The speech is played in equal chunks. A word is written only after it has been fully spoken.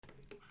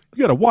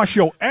You gotta wash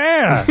your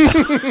ass.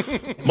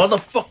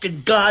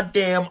 Motherfucking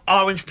goddamn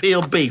orange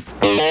peel beef.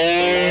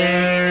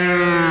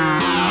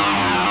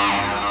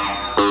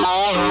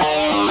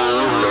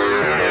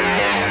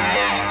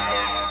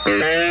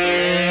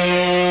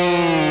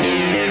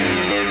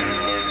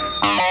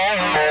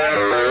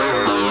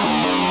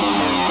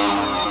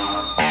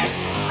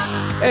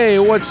 Hey,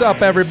 what's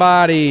up,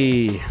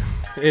 everybody?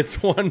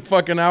 It's One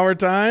Fucking Hour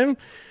time.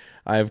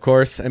 I, of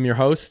course, am your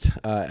host,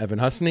 Evan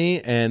Husney,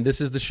 and this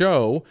is the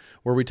show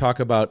where we talk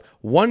about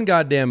one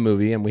goddamn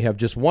movie, and we have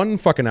just 1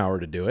 fucking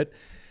hour to do it.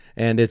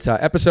 And it's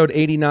episode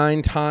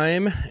 89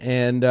 time,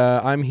 and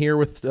I'm here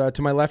with,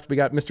 to my left, we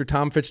got Mr.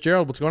 Tom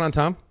Fitzgerald. What's going on,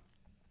 Tom?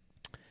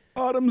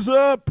 Bottoms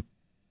up.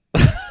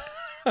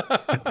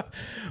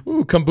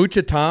 Ooh,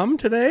 Kombucha Tom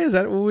today? Is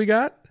that what we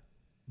got?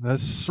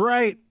 That's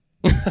right.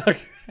 All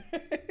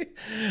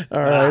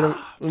right.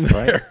 That's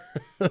right.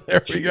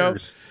 There we go.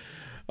 Cheers.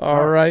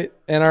 All right.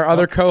 And our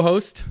other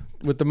co-host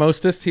with the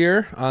mostest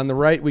here on the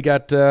right, we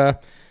got,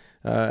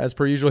 as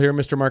per usual here,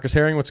 Mr. Marcus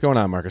Herring. What's going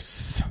on,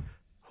 Marcus?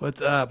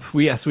 What's up?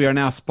 We are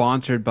now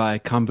sponsored by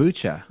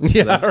kombucha. So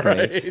Yeah, that's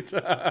right. great.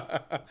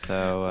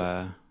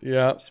 So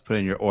Yeah. just put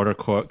in your order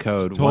code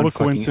Total one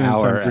fucking coincidence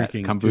hour I'm at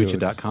drinking,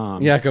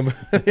 kombucha.com. Yeah,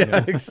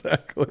 yeah,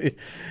 exactly.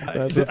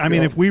 That's what's I mean,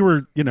 going- if we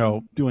were,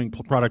 doing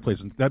product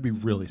placement, that'd be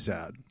really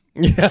sad.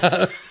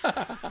 Yeah.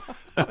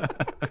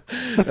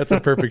 That's a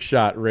perfect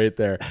shot right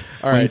there.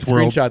 All right, Wayne's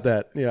World. screenshot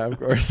that. Yeah, of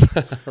course.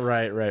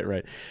 Right.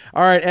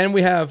 All right, and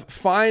we have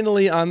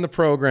finally on the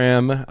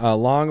program,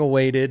 long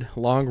awaited,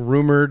 long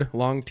rumored,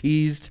 long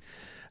teased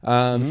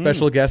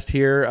special guest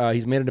here.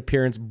 He's made an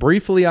appearance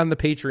briefly on the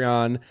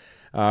Patreon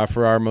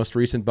for our most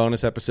recent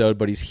bonus episode,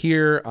 but he's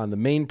here on the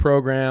main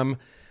program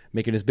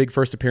making his big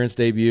first appearance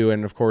debut.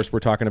 And of course, we're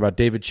talking about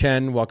David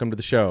Chen. Welcome to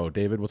the show.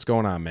 David, what's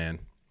going on, man?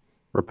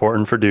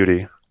 Reporting for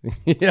duty.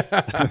 Yeah.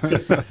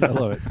 I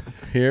love it.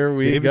 Here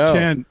we David go.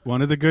 Chen,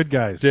 one of the good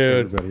guys,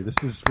 Dude. everybody.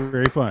 This is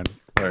very fun.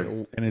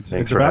 And it's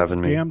Thanks for about having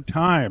me. damn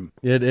time.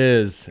 It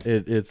is.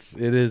 It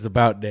is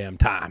about damn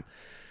time.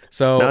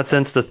 So Not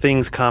since the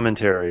Things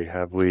commentary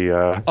have we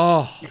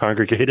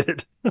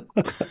congregated.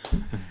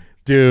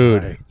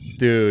 dude, Right.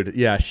 dude,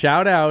 yeah.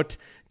 Shout out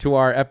to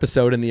our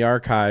episode in the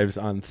archives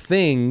on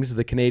Things,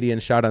 the Canadian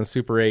shot on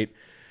Super 8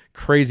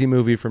 crazy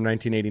movie from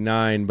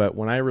 1989. But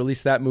when I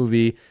released that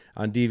movie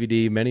on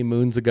DVD many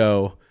moons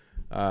ago,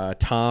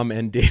 Tom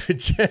and David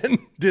Chen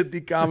did the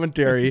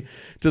commentary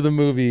to the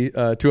movie,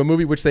 to a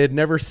movie which they had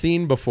never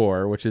seen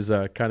before, which is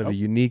a kind of a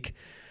unique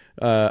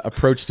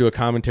approach to a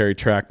commentary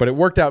track. But it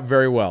worked out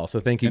very well.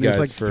 So thank you And it guys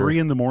was like for 3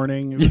 a.m.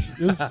 It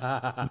was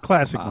a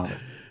classic moment.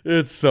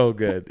 It's so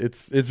good.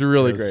 It's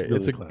really It was great.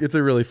 really It's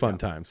a really fun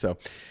time. So,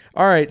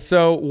 all right.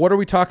 So, what are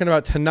we talking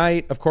about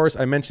tonight? Of course,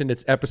 I mentioned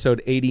it's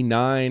episode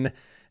 89,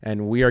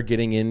 and we are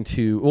getting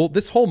into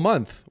this whole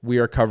month. We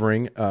are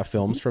covering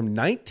films from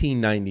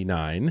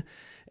 1999,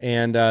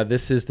 and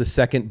this is the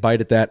second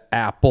bite at that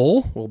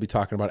apple. We'll be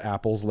talking about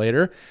apples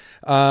later.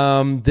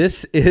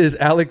 This is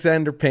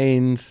Alexander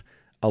Payne's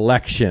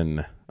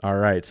Election. All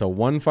right. So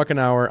 1 fucking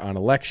hour on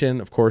Election,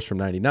 of course, from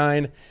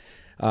 99.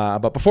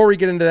 But before we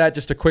get into that,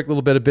 just a quick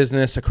little bit of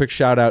business, a quick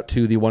shout out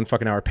to the 1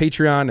 fucking hour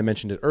Patreon. I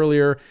mentioned it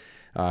earlier.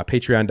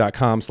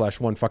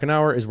 Patreon.com/1 fucking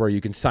hour is where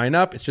you can sign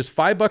up. It's just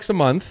 $5 a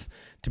month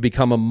to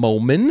become a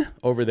Momin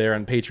over there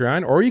on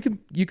Patreon, or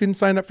you can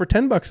sign up for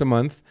 $10 a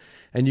month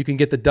and you can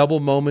get the double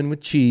Momin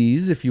with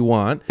cheese if you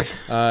want.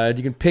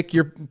 You can pick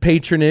your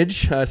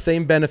patronage,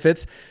 same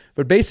benefits.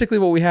 But basically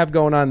what we have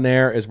going on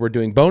there is we're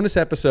doing bonus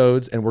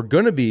episodes, and we're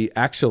going to be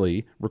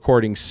actually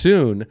recording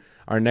soon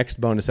our next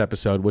bonus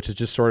episode, which is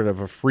just sort of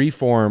a free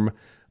form,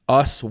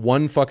 us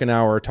 1 fucking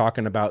hour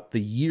talking about the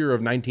year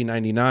of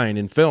 1999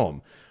 in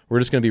film. We're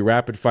just going to be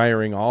rapid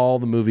firing all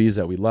the movies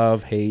that we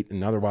love, hate,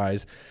 and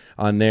otherwise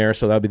on there.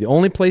 So that'll be the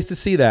only place to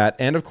see that.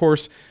 And of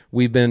course,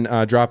 we've been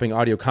dropping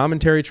audio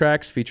commentary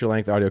tracks,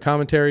 feature-length audio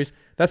commentaries.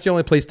 That's the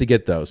only place to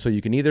get those. So you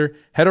can either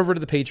head over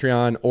to the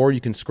Patreon, or you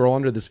can scroll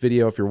under this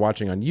video if you're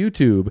watching on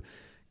YouTube,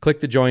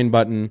 click the join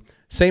button.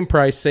 Same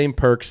price, same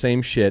perks,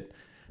 same shit.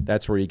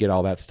 That's where you get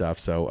all that stuff.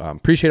 So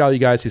appreciate all you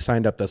guys who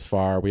signed up thus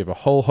far. We have a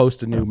whole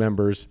host of new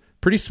members.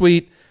 Pretty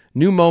sweet.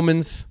 New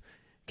moments.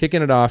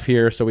 Kicking it off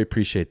here. So we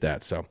appreciate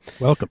that. So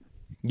Welcome.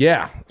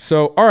 yeah.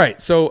 So, all right.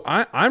 So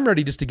I'm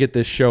ready just to get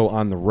this show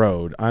on the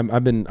road. I'm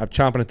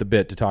chomping at the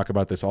bit to talk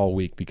about this all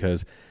week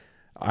because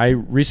I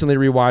recently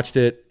rewatched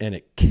it and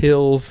it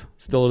kills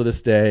still to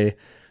this day.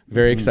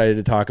 Very excited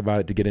to talk about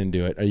it, to get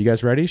into it. Are you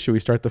guys ready? Should we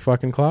start the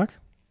fucking clock?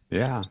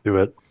 Yeah. Do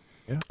it.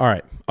 All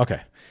right.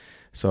 Okay.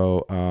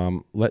 So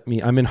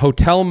I'm in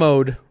hotel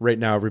mode right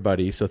now,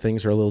 everybody. So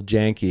things are a little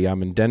janky.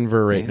 I'm in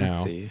Denver right now.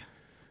 Fancy.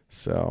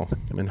 So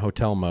I'm in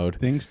hotel mode.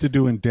 Things to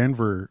do in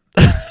Denver.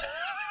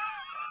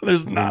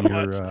 There's not when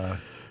much. you're,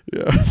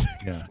 Yeah.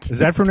 yeah. Is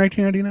that from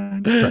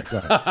 1999? Sorry, go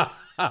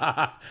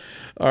ahead.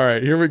 All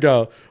right, here we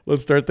go.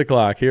 Let's start the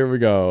clock. Here we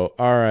go.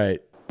 All right.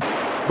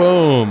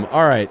 Boom.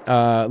 All right.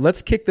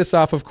 Let's kick this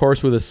off, of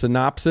course, with a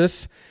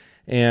synopsis.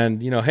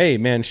 And, hey,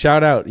 man,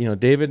 shout out.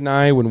 David and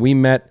I, when we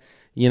met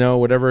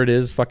whatever it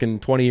is, fucking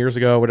 20 years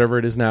ago, whatever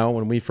it is now,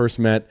 when we first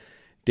met,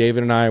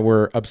 David and I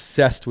were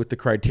obsessed with the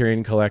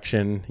Criterion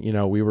Collection.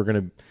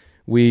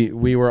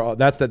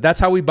 That's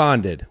how we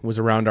bonded, was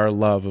around our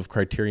love of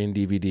Criterion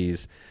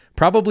DVDs.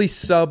 Probably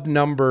sub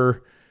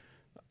number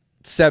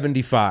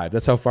 75.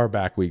 That's how far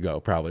back we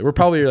go. We're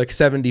probably like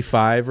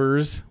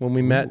 75ers when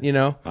we met.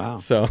 Wow.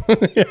 So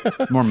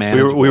more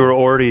manageable. We were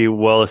already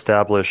well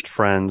established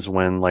friends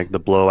when like the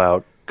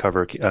Blowout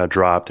cover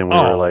dropped, and we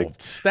were like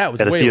that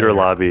was at a way theater later.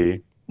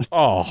 lobby.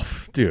 Oh,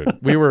 dude,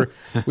 we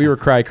were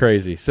cry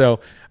crazy.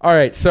 So, all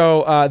right.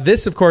 So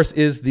this, of course,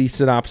 is the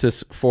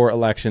synopsis for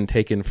Election,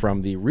 taken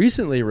from the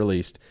recently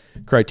released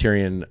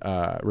Criterion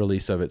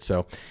release of it.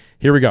 So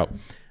here we go.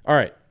 All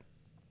right.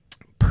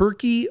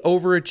 Perky,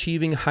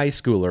 overachieving high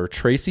schooler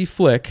Tracy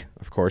Flick,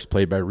 of course,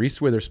 played by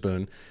Reese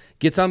Witherspoon,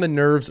 gets on the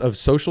nerves of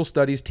social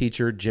studies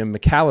teacher Jim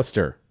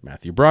McAllister,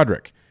 Matthew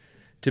Broderick,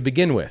 to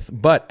begin with.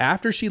 But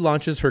after she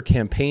launches her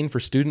campaign for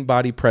student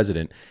body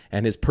president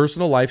and his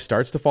personal life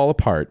starts to fall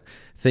apart,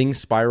 things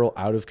spiral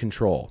out of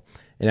control.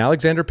 In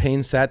Alexander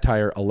Payne's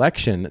satire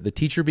Election, the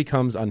teacher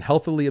becomes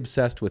unhealthily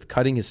obsessed with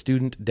cutting his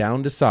student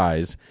down to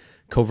size,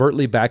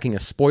 covertly backing a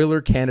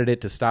spoiler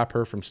candidate to stop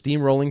her from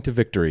steamrolling to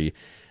victory,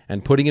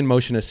 and putting in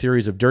motion a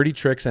series of dirty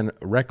tricks and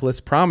reckless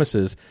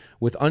promises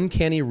with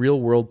uncanny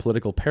real-world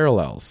political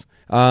parallels.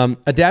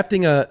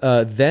 Adapting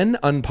a then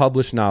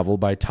unpublished novel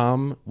by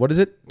Tom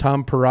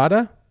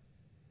Perrotta?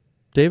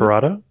 David?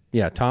 Parada?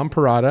 Yeah, Tom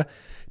Perrotta.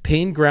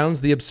 Payne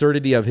grounds the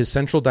absurdity of his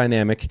central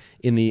dynamic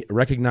in the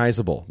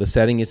recognizable. The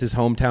setting is his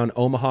hometown,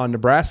 Omaha,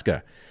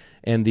 Nebraska,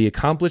 and the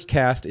accomplished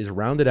cast is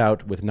rounded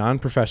out with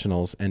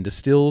non-professionals and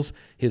distills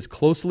his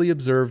closely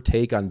observed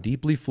take on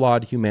deeply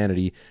flawed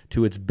humanity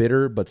to its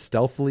bitter but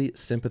stealthily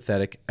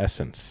sympathetic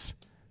essence.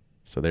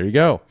 So there you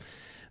go.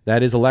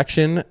 That is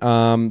Election.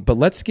 But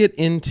let's get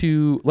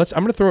into...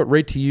 I'm going to throw it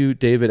right to you,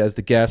 David, as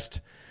the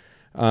guest.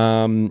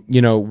 When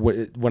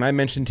I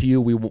mentioned to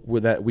you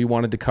that we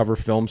wanted to cover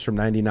films from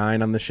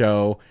 99 on the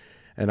show,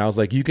 and I was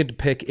like, you can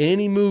pick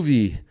any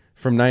movie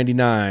from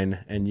 99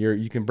 and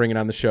you can bring it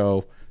on the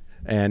show,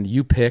 and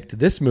you picked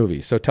this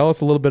movie. So tell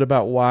us a little bit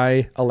about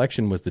why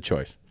Election was the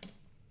choice.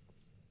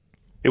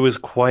 It was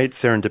quite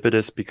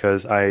serendipitous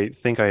because I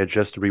think I had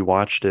just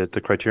rewatched it,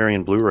 the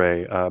Criterion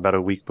Blu-ray, about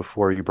a week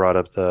before you brought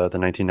up the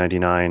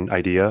 1999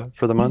 idea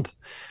for the month.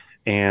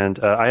 And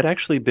I had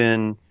actually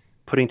been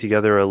putting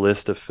together a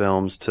list of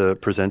films to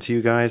present to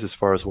you guys as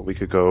far as what we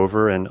could go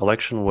over. And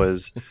Election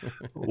was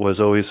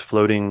always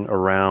floating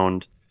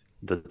around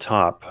the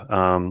top.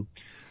 I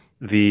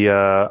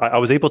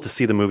was able to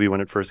see the movie when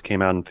it first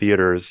came out in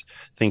theaters,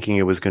 thinking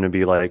it was going to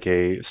be like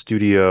a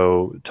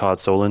studio Todd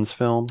Solondz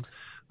film.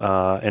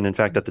 And in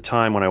fact, at the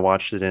time when I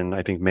watched it in,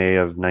 I think, May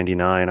of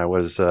 99, I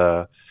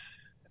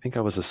think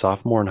I was a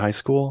sophomore in high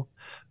school.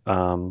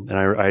 And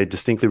I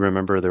distinctly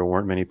remember there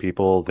weren't many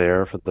people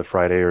there for the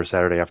Friday or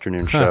Saturday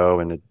afternoon show.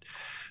 And it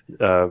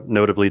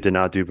notably did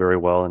not do very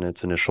well in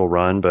its initial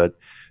run. But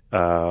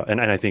and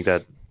I think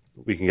that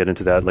we can get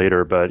into that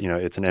later. But,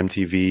 it's an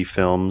MTV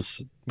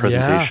Films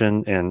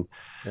presentation. Yeah. And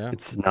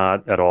it's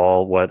not at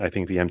all what I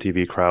think the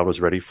MTV crowd was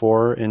ready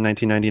for in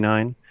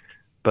 1999.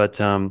 But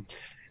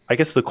I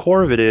guess the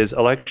core of it is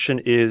Election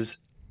is,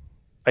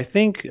 I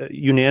think,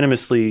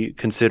 unanimously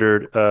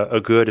considered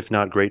a good, if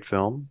not great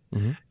film.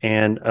 Mm-hmm.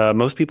 And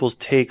most people's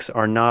takes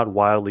are not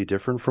wildly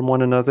different from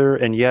one another.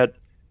 And yet,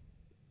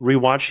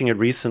 rewatching it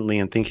recently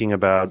and thinking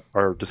about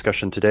our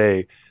discussion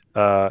today,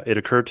 it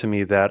occurred to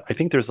me that I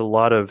think there's a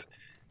lot of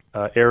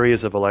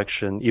areas of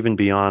Election, even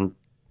beyond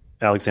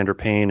Alexander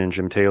Payne and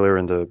Jim Taylor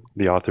and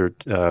the author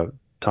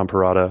Tom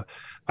Perrotta.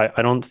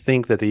 I don't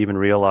think that they even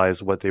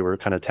realized what they were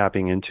kind of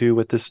tapping into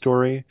with this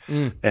story.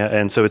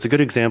 And so it's a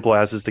good example,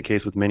 as is the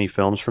case with many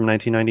films from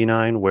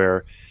 1999,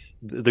 where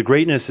the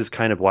greatness is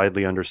kind of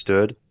widely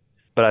understood,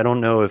 but I don't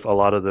know if a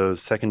lot of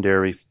those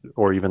secondary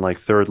or even like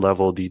third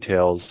level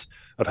details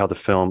of how the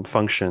film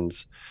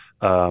functions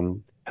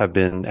have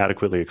been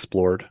adequately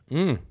explored.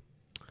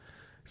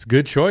 It's a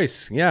good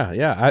choice.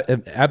 Yeah,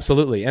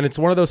 absolutely. And it's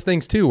one of those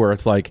things too, where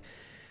it's like,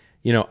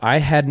 I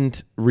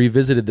hadn't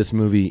revisited this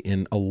movie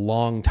in a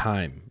long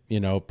time,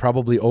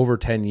 probably over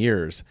 10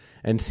 years,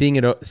 and seeing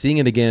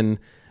it again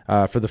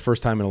for the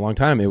first time in a long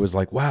time, it was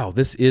like, wow,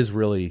 this is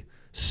really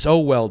so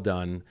well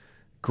done.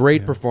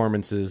 Great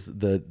performances,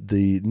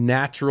 the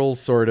natural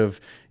sort of,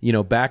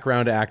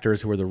 background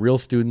actors who are the real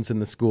students in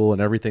the school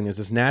and everything. There's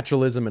this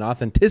naturalism and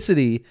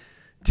authenticity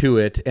to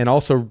it, and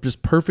also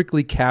just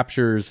perfectly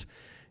captures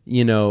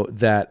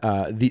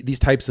that these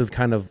types of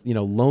kind of,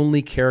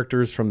 lonely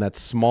characters from that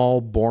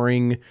small,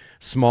 boring,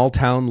 small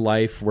town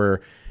life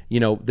where,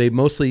 they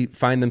mostly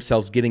find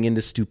themselves getting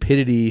into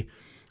stupidity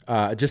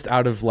just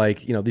out of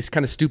like, these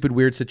kind of stupid,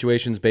 weird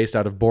situations based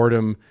out of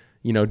boredom,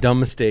 dumb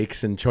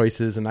mistakes and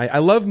choices. And I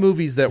love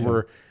movies that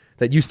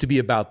that used to be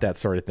about that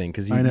sort of thing.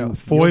 Cause I know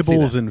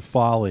foibles and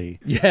folly.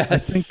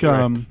 Yes.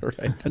 I think,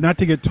 right. Not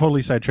to get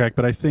totally sidetracked,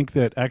 but I think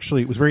that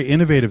actually it was very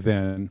innovative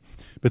then.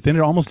 But then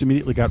it almost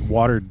immediately got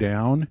watered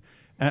down,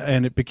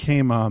 and it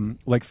became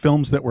like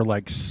films that were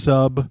like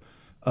sub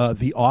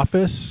The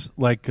Office,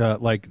 like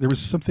there was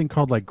something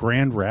called like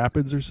Grand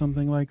Rapids or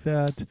something like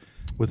that,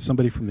 with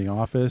somebody from The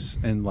Office,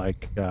 and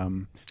like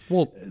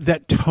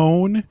that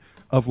tone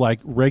of like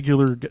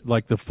regular,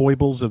 like the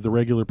foibles of the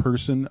regular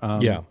person.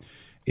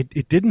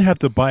 It didn't have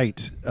the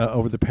bite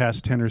over the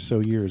past 10 or so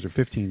years or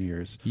 15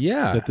 years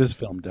that this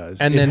film does.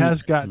 And it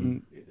has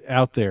gotten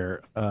out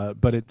there,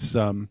 but it's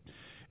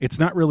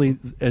not really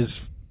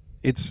as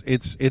it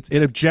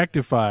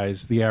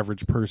objectifies the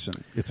average person.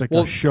 It's like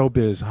a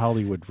showbiz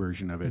Hollywood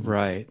version of it.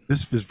 Right.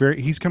 This is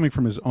he's coming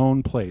from his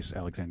own place,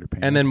 Alexander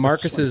Payne. And then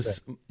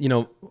Marcus's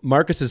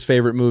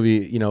favorite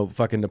movie,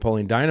 fucking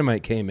Napoleon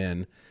Dynamite came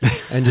in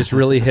and just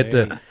really hit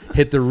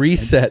the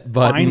reset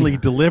button. Finally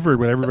delivered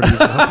what everybody was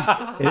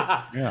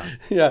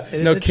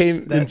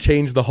came and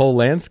changed the whole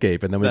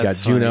landscape, and then we got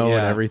Juno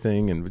and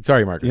everything. And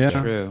sorry, Marcus. Yeah.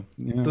 True.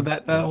 Yeah. So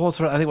that whole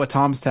sort of, I think what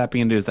Tom's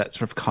tapping into is that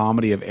sort of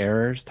comedy of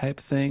errors type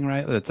thing,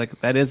 right? It's like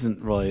that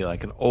isn't really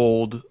like an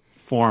old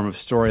form of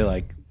story,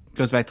 like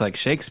goes back to like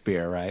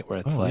Shakespeare, right? Where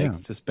it's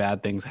just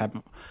bad things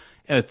happen.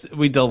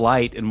 We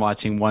delight in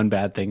watching one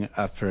bad thing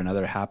after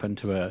another happen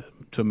to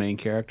a main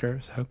character.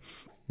 So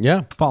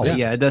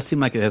it does seem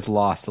like it has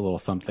lost a little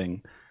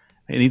something.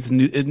 It needs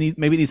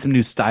maybe it needs some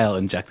new style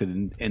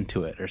injected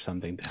into it or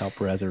something to help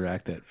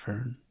resurrect it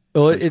for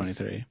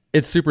 2023.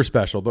 It's super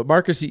special. But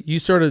Marcus, you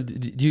sort of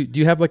do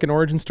you have like an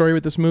origin story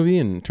with this movie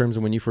in terms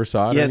of when you first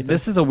saw it? Yeah,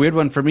 this is a weird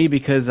one for me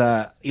because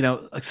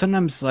like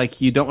sometimes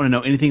like you don't want to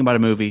know anything about a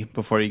movie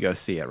before you go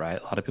see it, right?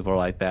 A lot of people are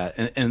like that,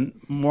 and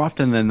more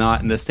often than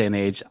not in this day and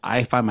age,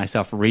 I find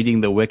myself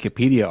reading the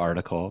Wikipedia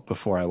article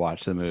before I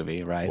watch the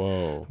movie, right?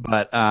 Whoa!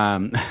 But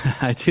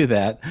I do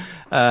that.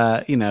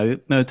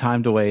 No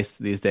time to waste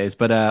these days.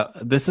 But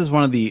this is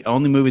one of the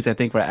only movies I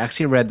think where I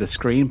actually read the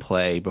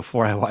screenplay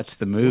before I watched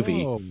the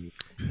movie. Whoa.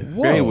 It's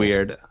very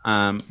weird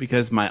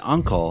because my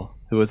uncle,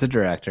 who was a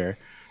director,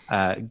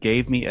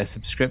 gave me a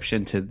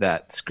subscription to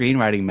that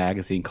screenwriting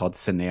magazine called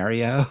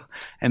Scenario.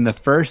 And the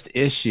first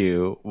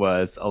issue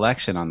was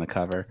Election on the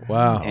cover.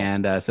 Wow.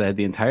 And so it had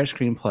the entire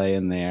screenplay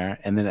in there.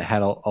 And then it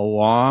had a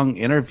long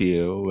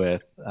interview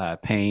with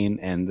Payne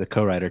and the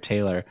co-writer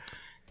Taylor.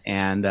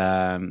 And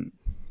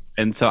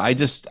so I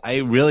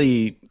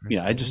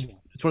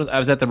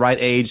was at the right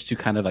age to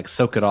kind of like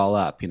soak it all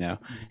up, and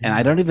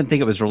I don't even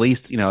think it was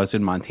released, I was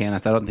in Montana,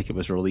 so I don't think it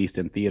was released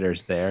in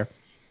theaters there.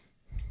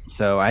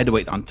 So I had to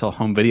wait until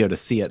home video to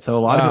see it. So a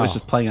lot of it was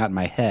just playing out in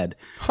my head.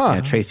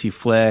 Tracy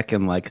Flick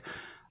and like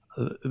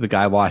the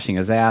guy washing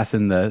his ass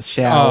in the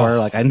shower.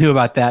 Like I knew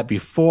about that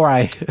before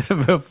I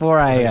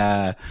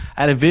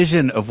had a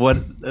vision of what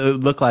it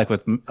looked like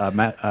with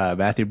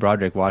Matthew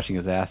Broderick washing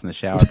his ass in the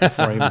shower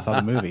before I even saw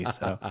the movie.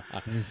 So,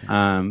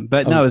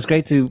 but no, it was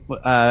great to.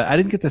 I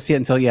didn't get to see it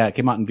until it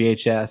came out in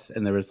VHS,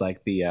 and there was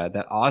like the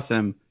that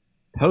awesome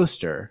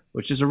poster,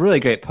 which is a really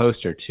great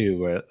poster too,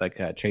 where like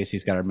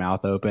Tracy's got her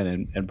mouth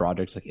open and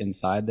Broderick's like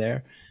inside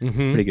there.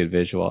 It's a pretty good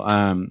visual.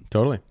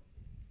 Totally.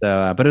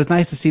 So, but it was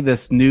nice to see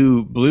this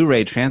new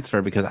Blu-ray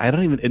transfer because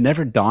it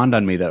never dawned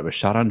on me that it was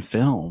shot on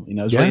film.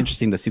 It was really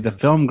interesting to see the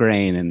film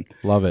grain and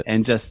love it.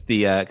 And just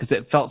because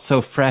it felt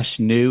so fresh,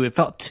 new. It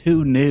felt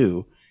too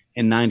new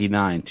in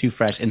 '99, too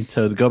fresh. And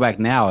so to go back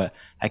now,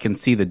 I can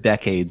see the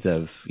decades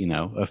of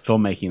of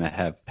filmmaking that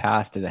have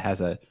passed, and it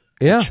has a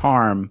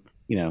charm.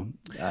 So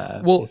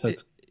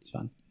it's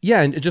fun.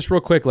 Yeah, and just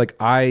real quick, like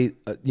I,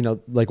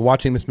 like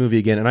watching this movie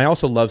again, and I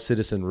also love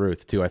Citizen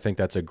Ruth too. I think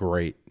that's a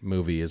great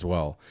movie as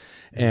well.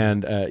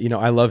 And,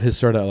 I love his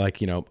sort of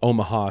like,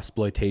 Omaha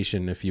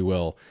exploitation, if you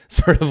will,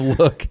 sort of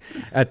look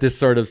at this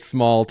sort of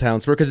small town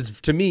story. Because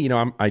to me,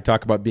 I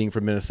talk about being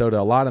from Minnesota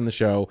a lot on the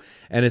show,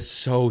 and it's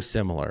so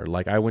similar.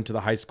 Like I went to the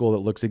high school that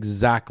looks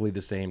exactly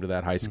the same to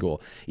that high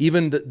school.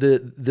 Even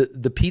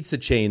the pizza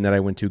chain that I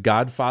went to,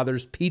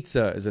 Godfather's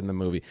Pizza, is in the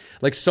movie.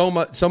 Like so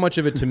much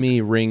of it to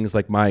me rings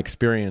like my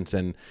experience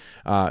and,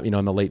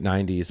 in the late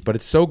 90s. But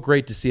it's so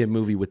great to see a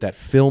movie with that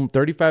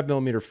 35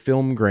 millimeter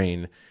film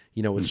grain,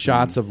 with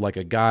shots of like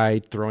a guy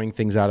throwing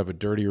things out of a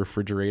dirty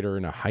refrigerator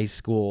in a high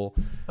school.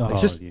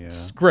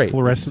 It's great.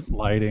 Fluorescent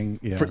lighting.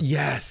 Yeah.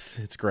 Yes,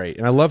 it's great.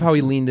 And I love how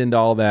he leaned into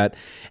all that.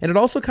 And it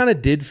also kind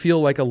of did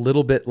feel like a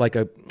little bit like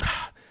a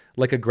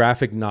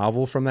graphic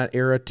novel from that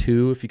era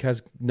too, if you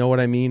guys know what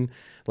I mean.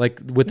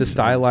 Like with the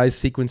stylized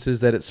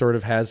sequences that it sort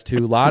of has too.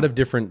 A lot of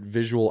different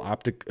visual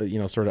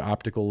sort of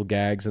optical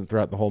gags and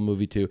throughout the whole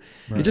movie too.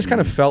 Right. It just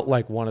kind of felt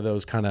like one of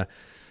those kind of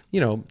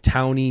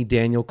towny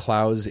Daniel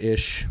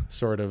Clowes-ish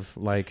sort of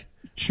like,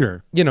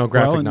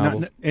 graphic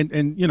novel.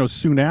 And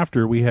soon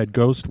after we had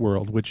Ghost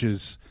World, which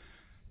is,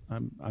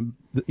 I'm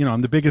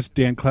the biggest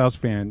Dan Clowes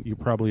fan you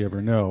probably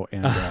ever know,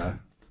 and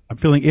I'm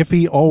feeling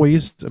iffy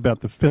always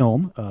about the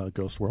film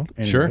Ghost World.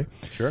 Anyway.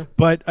 Sure.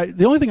 But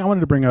the only thing I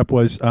wanted to bring up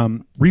was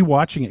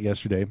rewatching it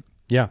yesterday.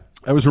 Yeah,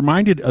 I was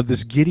reminded of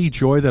this giddy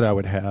joy that I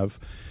would have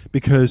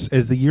because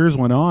as the years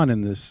went on in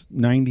this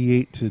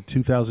 98 to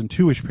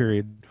 2002-ish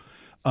period.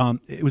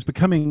 It was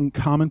becoming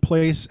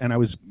commonplace, and I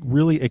was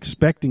really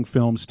expecting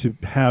films to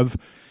have,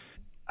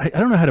 I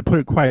don't know how to put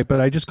it quite,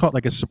 but I just call it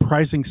like a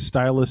surprising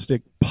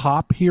stylistic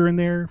pop here and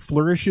there,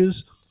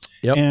 flourishes.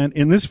 Yep. And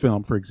in this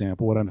film, for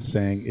example, what I'm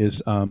saying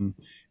is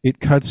it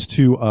cuts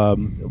to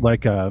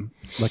like a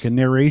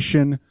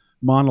narration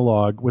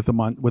monologue with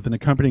with an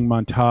accompanying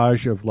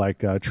montage of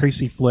like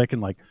Tracy Flick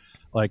and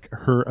like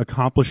her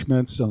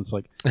accomplishments. So it's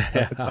like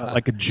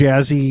like a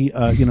jazzy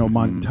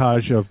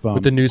montage of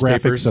with the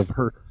newspapers graphics of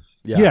her.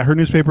 Yeah, her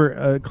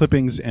newspaper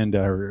clippings and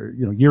her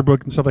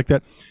yearbook and stuff like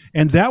that.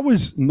 And that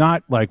was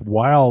not like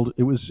wild.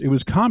 It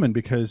was common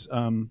because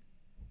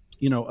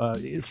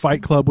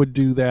Fight Club would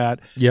do that.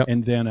 Yep.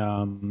 And then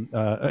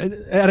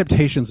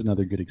adaptation's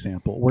another good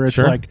example where it's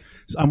like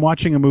I'm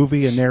watching a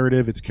movie, a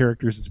narrative, it's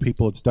characters, it's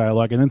people, it's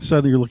dialogue, and then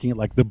suddenly you're looking at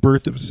like the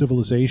birth of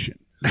civilization.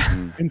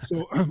 And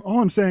so all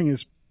I'm saying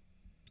is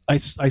I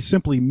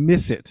simply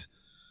miss it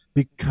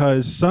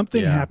because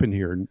something happened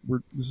here. And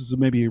this is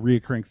maybe a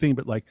reoccurring theme,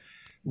 but like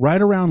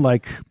right around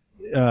like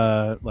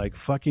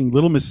fucking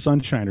Little Miss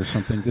Sunshine or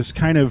something, this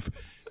kind of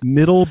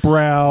middle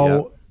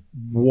brow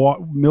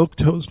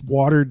milquetoast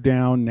watered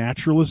down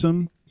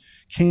naturalism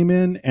came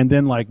in, and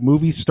then like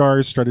movie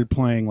stars started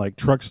playing like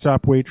truck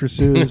stop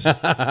waitresses,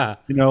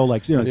 Jennifer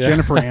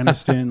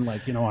Aniston,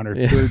 like on her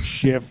third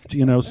shift,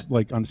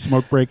 like on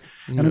smoke break,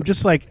 and I'm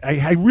just like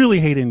I really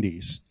hate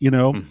indies,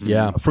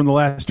 from the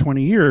last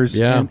 20 years,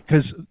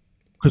 because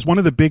one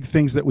of the big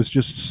things that was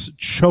just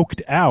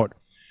choked out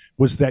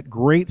was that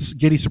great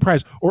giddy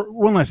surprise. Or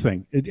one last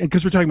thing,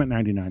 because we're talking about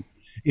 99.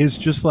 Is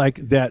just like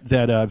that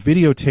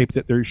videotape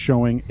that they're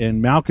showing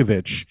in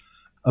Malkovich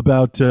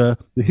about the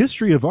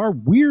history of our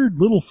weird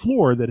little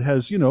floor that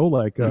has a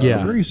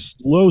very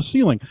low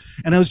ceiling,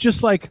 and I was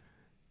just like,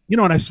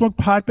 and I smoked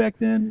pot back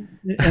then,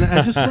 and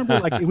I just remember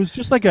like it was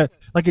just like a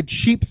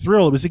cheap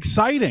thrill. It was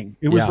exciting.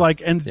 It was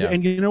like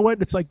and you know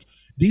what? It's like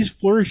these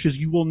flourishes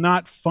you will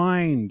not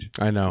find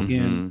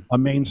in a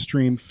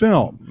mainstream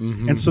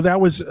film, and so that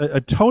was a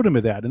totem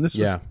of that, and this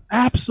was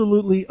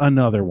absolutely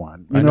another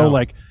one. You know,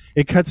 like.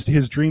 It cuts to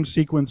his dream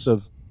sequence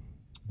of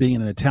being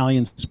in an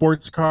Italian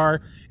sports car.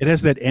 It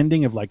has that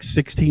ending of like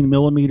 16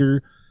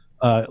 millimeter,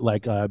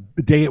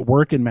 day at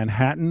work in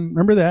Manhattan.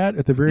 Remember that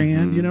at the very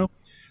end,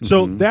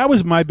 So that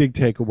was my big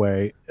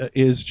takeaway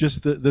is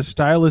just the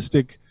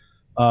stylistic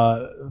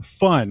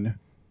fun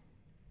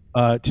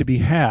to be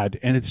had.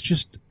 And it's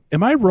just,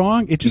 am I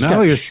wrong? It just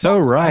you're so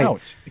right.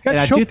 Out. And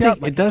I do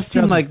think it does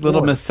seem like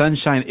Little Miss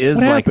Sunshine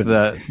is like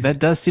that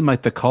does seem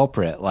like the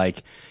culprit.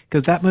 Like,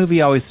 because that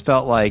movie always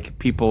felt like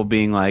people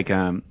being like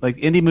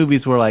indie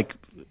movies were like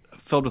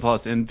filled with all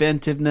this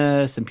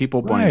inventiveness and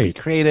people wanting to be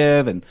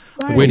creative and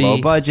with low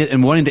budget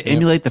and wanting to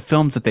emulate the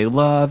films that they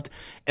loved.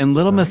 And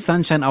Little Miss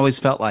Sunshine always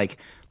felt like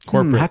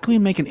corporate. How can we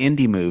make an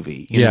indie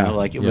movie? You know,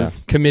 like it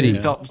was committee.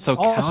 It felt so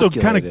also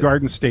kind of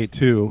Garden State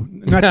too.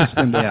 Not to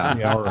spend the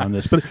hour on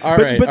this, but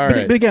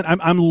again,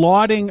 I'm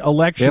lauding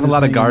Elections. We have a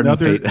lot of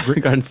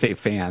Garden State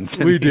fans.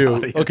 We do.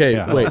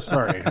 Okay, wait.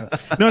 Sorry.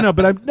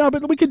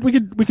 But we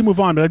can move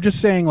on. But I'm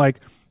just saying, like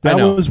that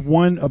was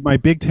one of my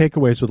big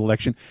takeaways with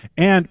Election,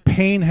 and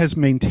Payne has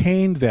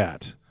maintained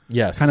that.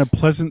 Yes. Kind of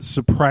pleasant,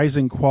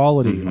 surprising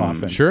quality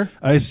often. Sure.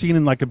 I've seen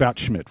in like About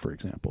Schmidt, for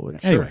example.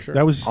 Anyway,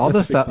 that was all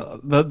the stuff.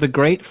 The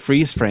great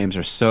freeze frames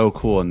are so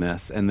cool in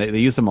this, and they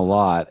use them a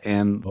lot,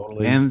 and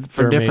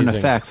for different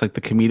effects, like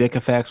the comedic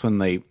effects when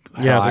they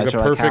eyes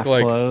are half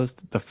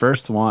closed. The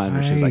first one,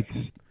 which is like,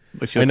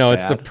 I know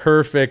it's the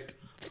perfect,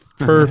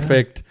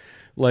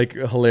 like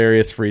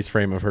hilarious freeze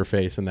frame of her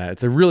face in that.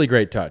 It's a really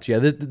great touch. Yeah,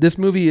 this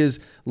movie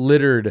is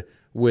littered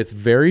with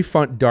very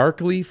fun,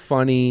 darkly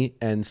funny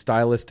and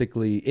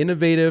stylistically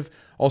innovative,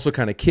 also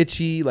kind of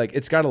kitschy. Like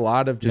it's got a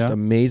lot of just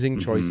amazing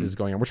choices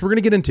going on, which we're going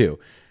to get into.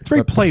 It's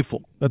very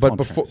playful. That's but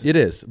before it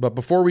is. But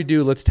before we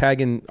do, let's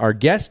tag in our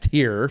guest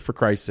here for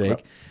Christ's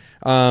sake.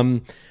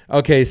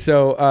 Okay,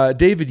 so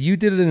David, you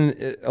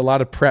did a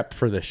lot of prep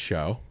for this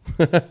show.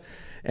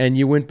 And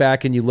you went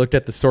back and you looked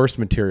at the source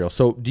material.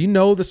 So do you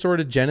know the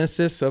sort of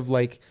genesis of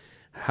like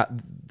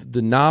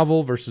the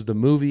novel versus the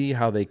movie,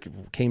 how they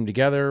came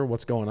together,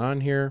 what's going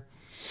on here?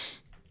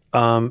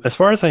 As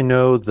far as I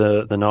know,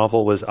 the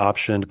novel was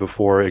optioned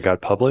before it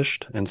got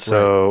published, and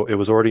so it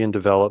was already in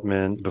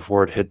development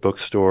before it hit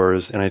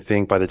bookstores. And I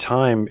think by the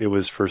time it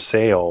was for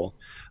sale,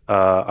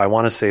 I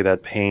want to say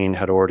that Payne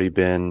had already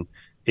been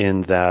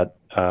in that,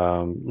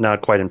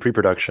 not quite in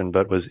pre-production,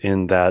 but was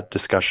in that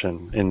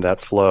discussion, in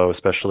that flow,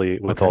 especially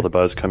with all the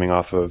buzz coming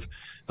off of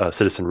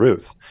Citizen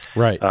Ruth.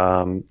 Right.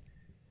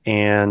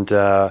 And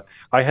I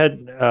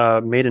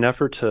had made an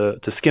effort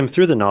to skim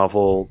through the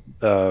novel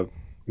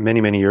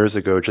many, many years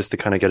ago just to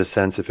kind of get a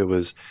sense if it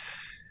was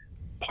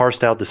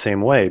parsed out the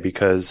same way,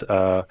 because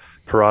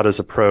Perrotta's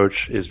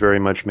approach is very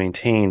much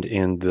maintained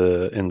in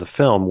the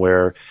film,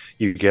 where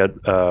you get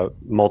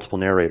multiple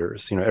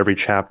narrators. Every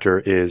chapter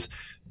is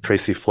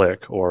Tracy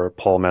Flick or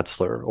Paul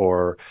Metzler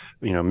or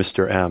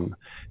Mr. M.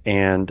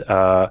 And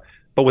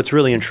but what's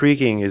really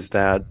intriguing is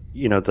that,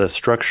 the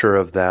structure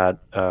of that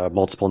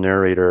multiple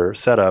narrator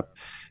setup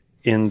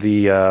in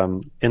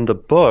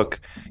the book,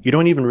 you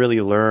don't even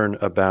really learn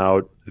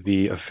about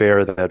the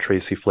affair that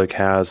Tracy Flick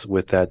has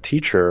with that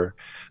teacher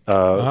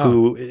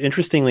who,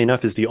 interestingly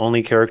enough, is the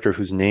only character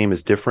whose name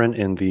is different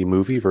in the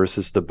movie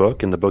versus the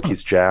book. In the book,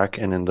 he's Jack,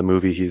 and in the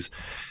movie, he's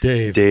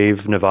Dave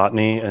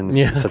Novotny, and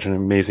such an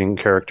amazing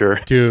character.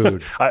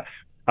 Dude.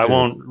 I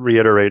won't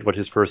reiterate what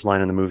his first line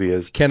in the movie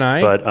is. Can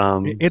I? But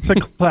it's a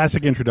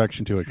classic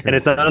introduction to it. And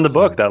it's not in the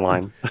book, that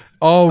line.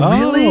 Oh,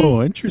 really?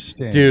 Oh,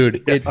 interesting.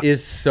 Dude, it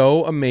is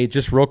so amazing.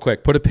 Just real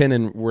quick, put a pin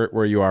in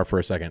where you are for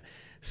a second.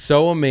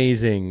 So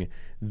amazing.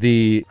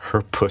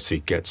 Her pussy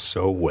gets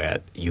so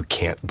wet, you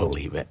can't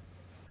believe it.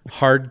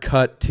 Hard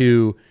cut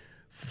to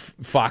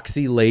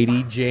Foxy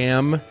Lady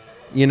Jam,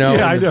 you know,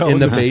 I know. in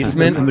the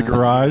basement, in the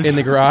garage,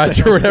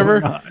 or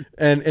whatever.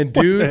 And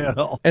dude,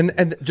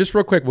 and just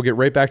real quick, we'll get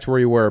right back to where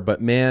you were.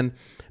 But man,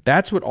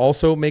 that's what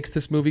also makes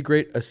this movie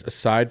great.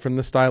 Aside from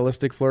the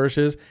stylistic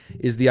flourishes,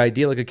 is the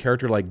idea like a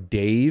character like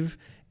Dave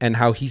and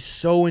how he's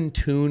so in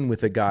tune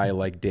with a guy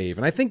like Dave.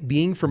 And I think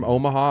being from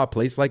Omaha, a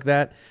place like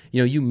that,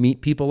 you know, you meet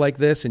people like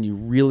this and you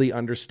really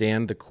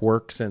understand the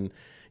quirks and,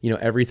 you know,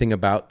 everything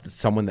about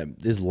someone that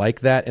is like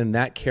that. And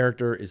that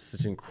character is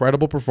such an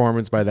incredible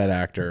performance by that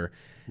actor.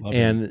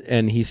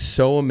 And he's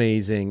so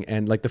amazing.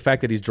 And like the fact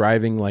that he's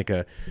driving like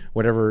a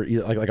whatever,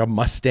 like a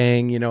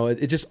Mustang, you know,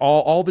 it just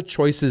all the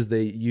choices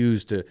they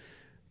use to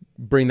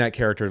bring that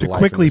character to life.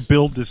 Quickly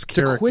build this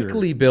character. To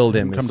quickly build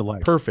him come is to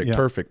life. perfect.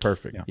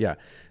 Yeah.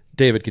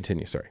 David,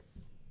 continue. Sorry.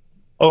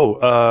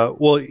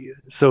 Well,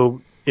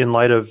 so in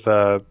light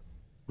of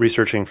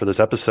researching for this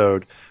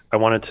episode, I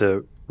wanted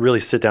to really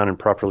sit down and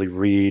properly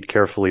read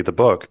carefully the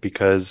book,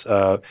 because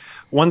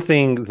one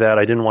thing that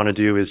I didn't want to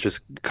do is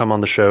just come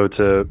on the show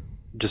to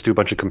just do a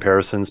bunch of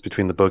comparisons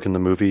between the book and the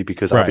movie,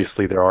 because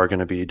obviously there are going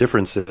to be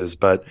differences.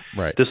 But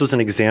this was an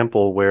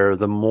example where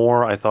the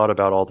more I thought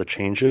about all the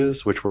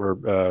changes, which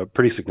were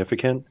pretty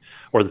significant,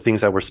 or the things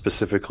that were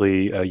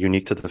specifically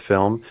unique to the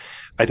film,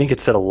 I think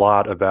it said a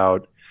lot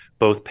about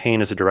both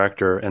Payne as a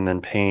director and then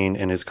Payne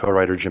and his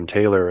co-writer Jim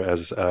Taylor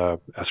as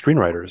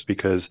screenwriters,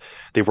 because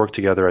they've worked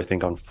together, I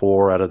think, on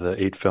 4 out of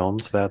the 8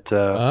 films that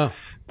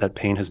that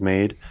Payne has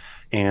made.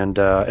 And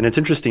it's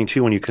interesting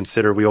too when you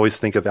consider, we always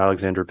think of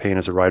Alexander Payne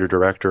as a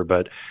writer-director,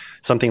 but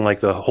something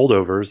like The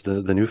Holdovers,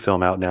 the new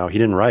film out now, he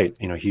didn't write.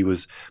 You know, he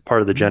was part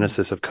of the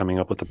genesis of coming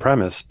up with the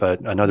premise, but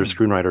another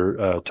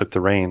screenwriter took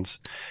the reins.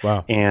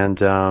 Wow.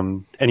 And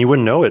you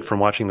wouldn't know it from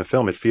watching the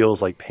film. It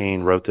feels like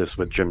Payne wrote this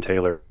with Jim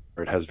Taylor.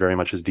 It has very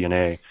much his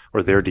DNA,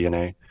 or their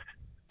DNA.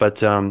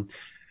 But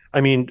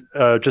I mean,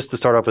 just to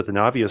start off with an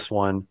obvious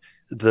one,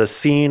 the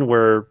scene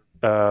where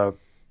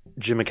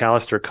Jim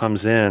McAllister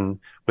comes in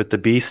with the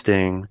bee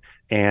sting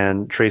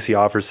and Tracy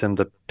offers him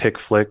the pick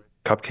flick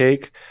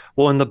cupcake.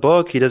 Well, in the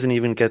book, he doesn't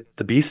even get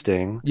the bee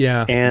sting.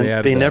 Yeah.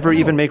 And they never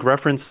even make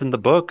reference in the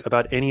book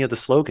about any of the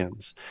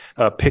slogans.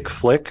 Pick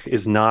flick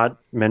is not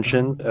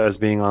mentioned as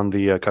being on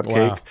the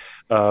cupcake.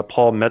 Wow.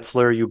 Paul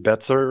Metzler, you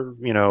betzer,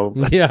 you know.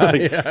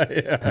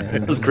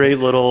 Those great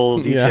little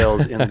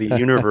details in the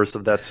universe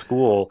of that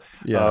school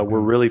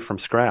were really from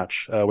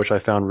scratch, which I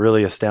found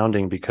really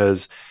astounding,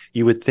 because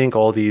you would think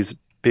all these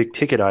big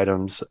ticket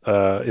items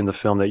in the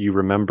film that you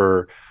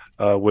remember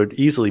would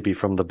easily be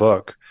from the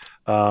book.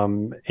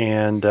 And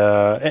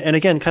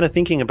again, kind of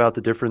thinking about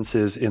the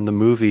differences in the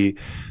movie,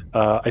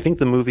 I think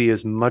the movie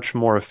is much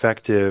more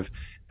effective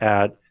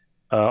at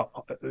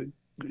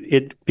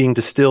it being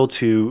distilled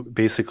to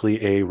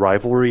basically a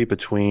rivalry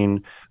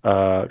between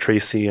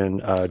Tracy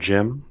and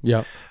Jim.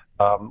 Yeah.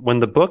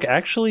 When the book,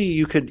 actually,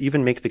 you could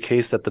even make the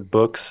case that the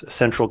book's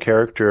central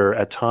character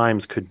at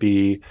times could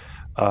be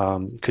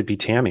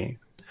Tammy.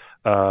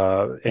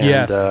 And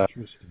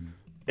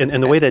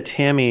the way that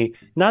Tammy,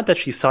 not that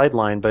she's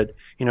sidelined, but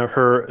you know,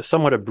 her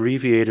somewhat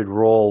abbreviated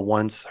role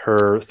once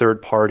her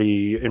third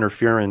party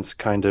interference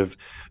kind of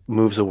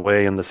moves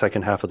away in the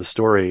second half of the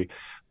story,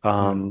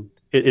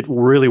 it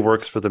really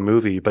works for the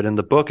movie. But in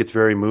the book, it's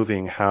very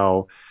moving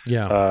how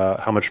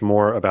much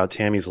more about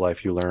Tammy's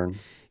life you learn.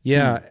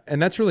 Yeah,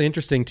 and that's really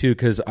interesting too,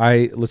 because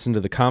I listened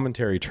to the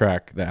commentary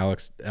track that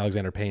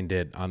Alexander Payne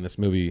did on this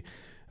movie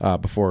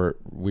before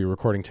we were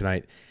recording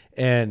tonight.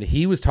 And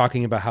he was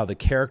talking about how the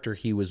character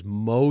he was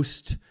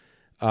most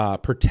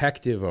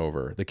protective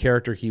over, the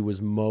character he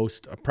was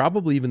most,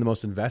 probably even the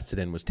most invested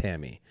in, was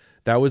Tammy.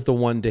 That was the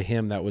one to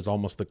him that was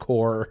almost the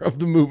core of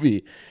the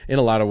movie in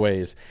a lot of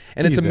ways.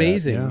 And it's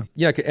amazing.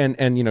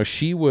 And you know,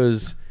 she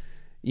was,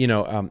 you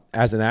know,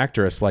 as an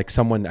actress, like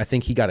someone, I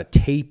think he got a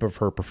tape of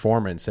her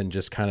performance and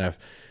just kind of,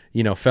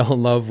 you know, fell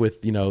in love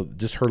with, you know,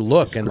 just her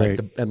look and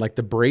like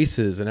the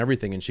braces and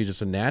everything. And she's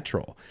just a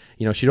natural,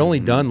 you know, she'd only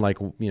done like,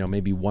 you know,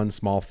 maybe one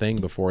small thing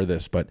before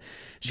this, but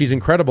she's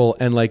incredible.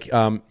 And like,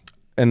 and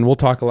we'll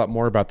talk a lot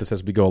more about this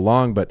as we go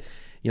along, but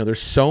you know,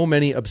 there's so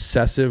many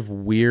obsessive,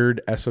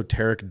 weird,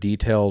 esoteric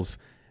details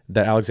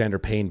that Alexander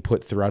Payne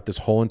put throughout this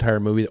whole entire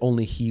movie that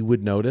only he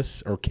would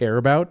notice or care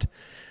about.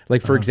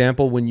 Like, for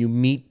example, when you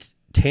meet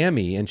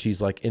Tammy and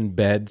she's like in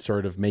bed,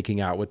 sort of making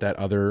out with that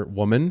other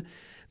woman,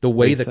 the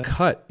way Lisa? The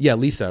cut,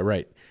 Lisa,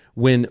 right.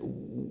 When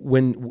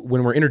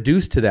we're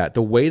introduced to that,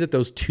 the way that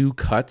those two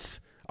cuts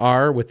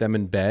are with them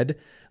in bed,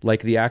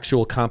 like the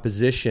actual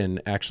composition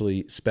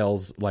actually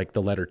spells like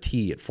the letter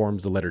T. It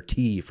forms the letter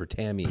T for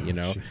Tammy, you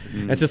know?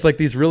 It's just like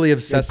these really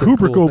obsessive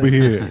Kubrick cool over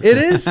things. here. It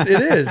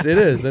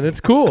is. And it's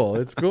cool.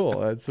 It's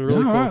cool. It's a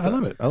really cool. I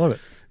love it. I love it.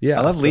 Yeah.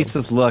 I love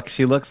Lisa's look.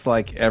 She looks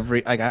like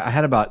I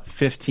had about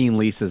 15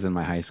 Lisas in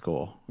my high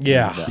school.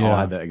 Yeah. They all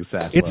had that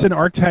exact It's look. an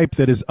archetype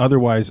that is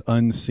otherwise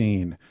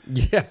unseen.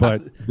 Yeah.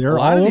 But they're A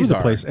lot all of over these the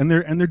are. place, and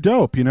they're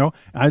dope, you know.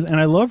 And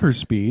I love her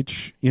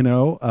speech, you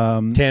know.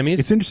 Tammy's?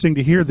 It's interesting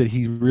to hear that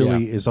he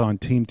really is on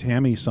Team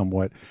Tammy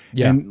somewhat.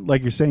 Yeah. And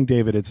like you're saying,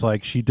 David, it's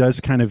like she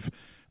does kind of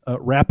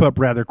wrap up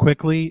rather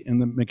quickly in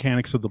the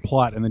mechanics of the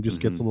plot, and then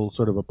just gets a little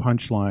sort of a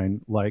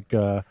punchline, like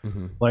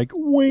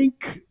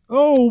wink.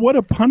 Oh, what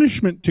a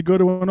punishment to go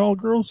to an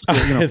all-girls school!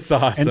 You know, It's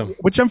awesome. and,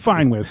 which I'm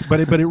fine with. But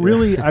it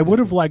really, I would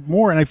have liked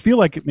more. And I feel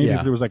like maybe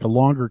if there was like a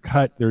longer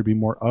cut, there would be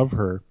more of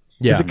her.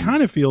 Because it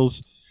kind of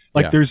feels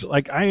like there's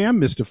like I am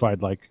mystified.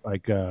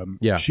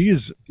 She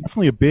is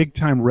definitely a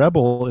big-time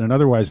rebel in an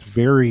otherwise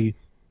very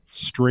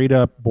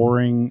straight-up,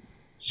 boring,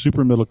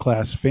 super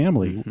middle-class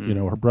family. You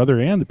know, her brother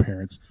and the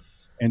parents,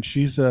 and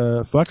she's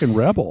a fucking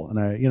rebel. And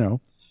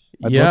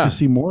I'd love to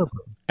see more of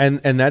her.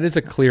 And that is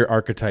a clear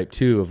archetype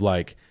too of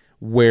like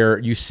where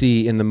you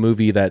see in the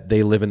movie that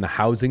they live in the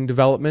housing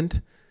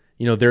development.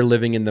 You know, they're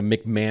living in the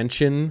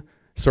McMansion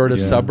sort of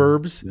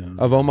suburbs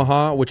of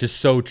Omaha, which is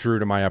so true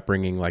to my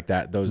upbringing. Like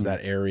that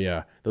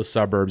area, those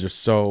suburbs are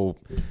so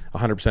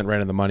 100%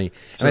 right on the money.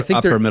 And I think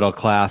upper middle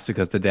class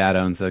because the dad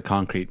owns a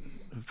concrete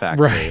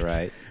factory,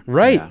 right?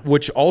 Right, Yeah.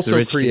 which also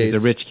He's creates a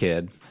rich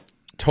kid.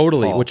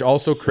 Totally, Paul. which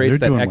also creates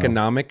they're that doing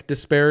economic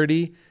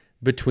disparity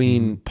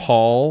between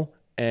Paul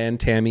and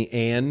Tammy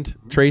and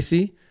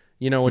Tracy.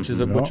 You know, which is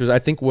I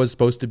think was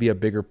supposed to be a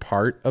bigger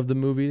part of the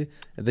movie.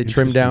 They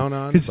trimmed down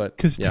on,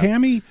 because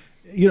Tammy,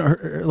 you know,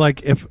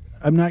 like if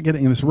I'm not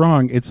getting this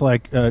wrong, it's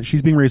like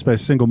she's being raised by a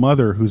single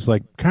mother who's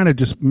like kind of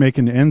just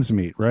making ends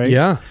meet, right?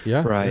 yeah,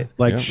 Right.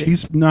 Like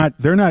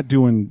they're not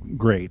doing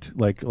great.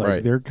 Like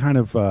Right. they're kind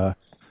of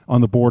on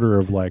the border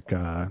of like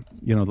the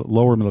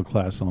lower middle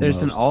class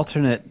almost. There's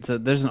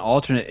an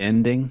alternate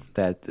ending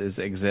that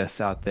exists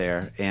out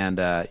there, and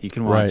you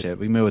can watch it.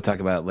 We may talk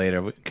about it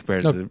later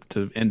compared to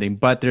the ending.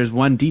 But there's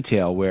one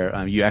detail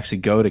where you actually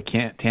go to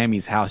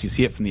Tammy's house. You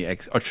see it from the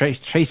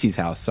Tracy's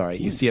house. Sorry,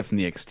 you see it from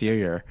the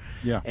exterior.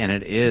 Yeah, and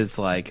it is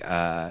like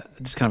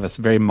just kind of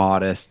a very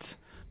modest.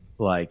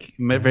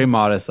 Very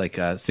modest, like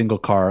a single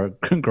car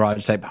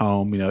garage type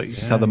home. You know, you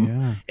can tell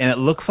them, and it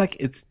looks like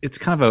it's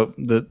kind of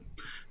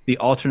the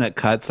alternate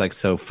cuts like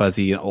so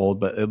fuzzy and old,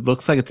 but it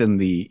looks like it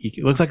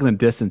looks like in the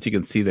distance you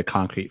can see the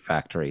concrete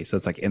factory. So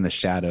it's like in the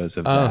shadows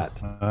of that.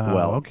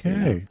 okay. You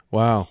know?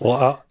 wow.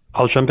 Well,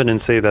 I'll jump in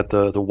and say that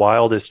the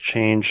wildest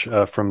change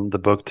from the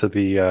book to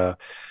the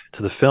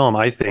film,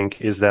 I think,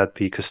 is that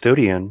the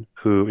custodian,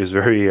 who is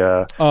very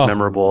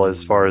memorable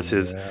as far as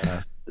his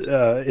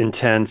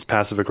intense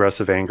passive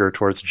aggressive anger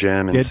towards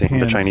Jim and seeing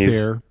the Chinese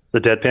stare. The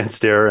deadpan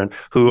stare, and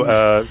who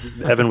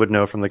Evan would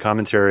know from the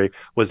commentary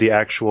was the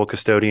actual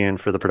custodian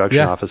for the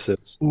production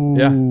offices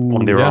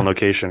when they were on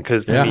location.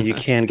 Because I mean, you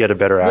can't get a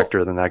better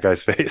actor than that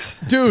guy's face,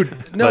 Dude,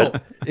 no,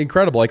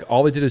 incredible. Like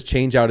all they did is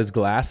change out his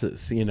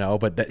glasses, you know,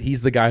 but that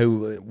he's the guy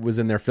who was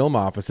in their film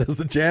office as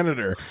the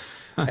janitor.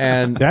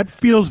 And That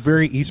feels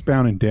very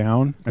Eastbound and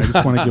Down. I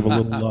just want to give a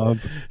little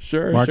love.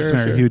 Sure, Marcus and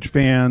I are huge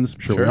fans. I'm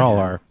sure we all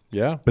are.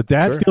 Yeah. But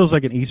that feels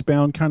like an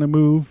Eastbound kind of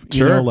move.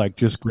 You know, like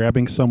just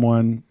grabbing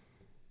someone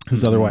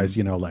who's otherwise,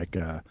 you know, like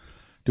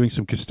doing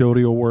some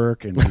custodial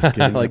work and just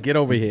getting like get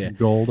over some here.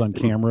 gold on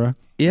camera.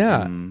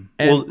 Yeah.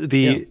 Well,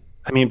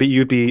 I mean, but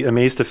you'd be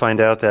amazed to find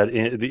out that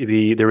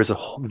there is a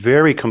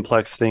very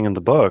complex thing in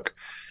the book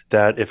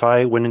that if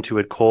I went into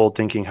it cold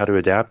thinking how to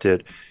adapt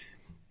it,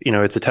 you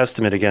know, it's a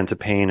testament again to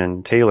Payne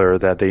and Taylor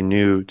that they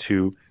knew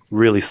to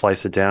really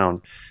slice it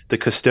down. The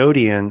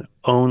custodian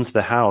owns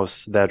the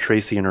house that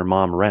Tracy and her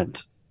mom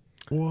rent.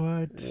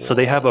 What? So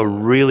they have a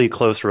really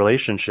close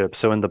relationship.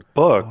 So in the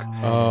book,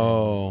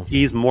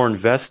 he's more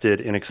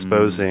invested in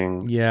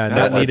exposing. Yeah,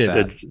 not needed.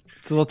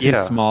 It's a little too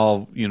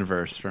small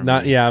universe for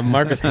me.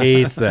 Marcus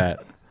hates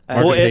that.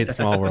 Marcus hates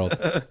small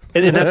worlds.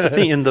 And that's the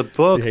thing in the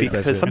book, He hates that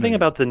because shit. something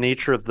about the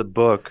nature of the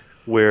book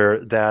where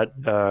that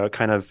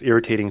kind of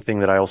irritating thing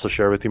that I also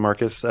share with you,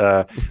 Marcus,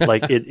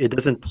 like it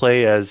doesn't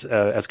play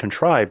as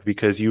contrived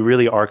because you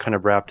really are kind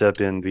of wrapped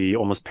up in the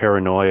almost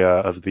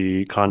paranoia of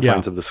the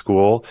confines of the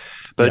school.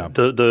 But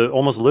the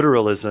almost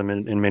literalism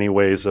in many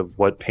ways of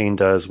what Payne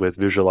does with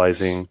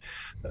visualizing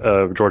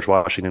George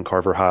Washington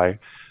Carver High,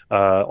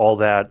 all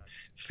that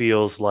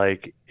feels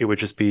like it would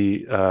just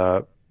be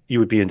you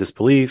would be in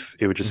disbelief.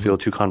 It would just feel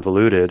too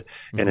convoluted,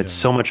 and it's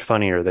so much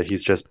funnier that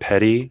he's just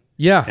petty.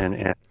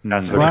 And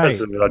passive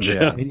aggressive about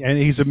Jim. And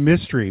he's a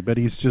mystery, but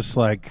he's just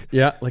like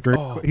like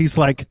he's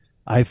like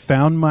I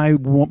found my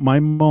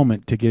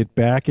moment to get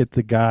back at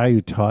the guy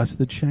who tossed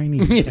the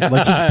Chinese.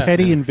 Like just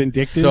petty and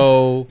vindictive.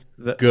 So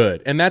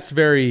good. And that's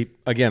very,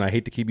 again, I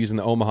hate to keep using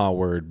the Omaha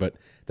word, but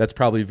that's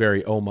probably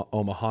very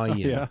Omahian.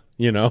 Yeah.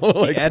 You know,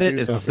 The edit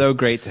is so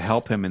great to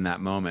help him in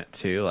that moment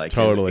too. Like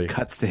Totally. it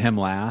cuts to him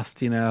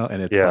last, you know,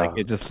 and it's like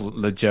it just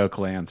the joke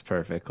lands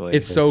perfectly.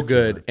 It's so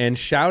good. And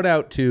shout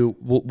out to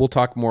we'll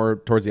talk more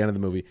towards the end of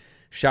the movie.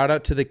 Shout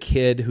out to the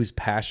kid who's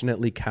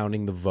passionately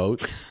counting the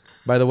votes.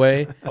 By the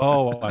way,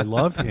 Oh, I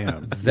love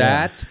him.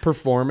 that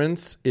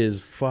performance is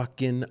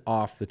fucking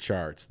off the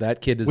charts.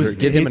 That kid deserves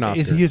get him an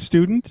Oscar. Is he a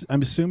student?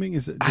 I'm assuming.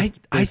 Is it? I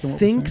based on what we're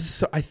think saying?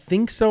 so. I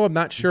think so. I'm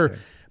not sure,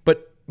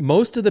 but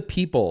most of the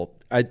people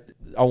I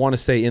want to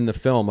say in the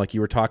film, like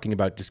you were talking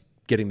about, just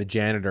getting the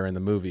janitor in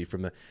the movie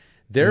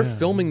they're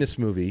filming this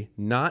movie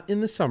not in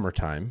the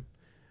summertime.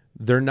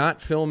 They're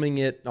not filming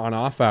it on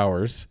off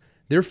hours.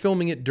 They're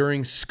filming it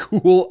during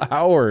school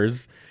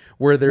hours,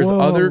 where there's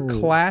other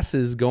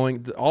classes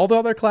going. All the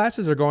other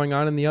classes are going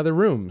on in the other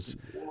rooms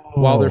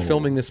while they're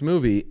filming this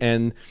movie.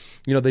 And,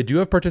 you know, they do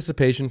have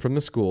participation from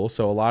the school.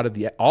 So a lot of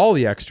all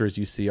the extras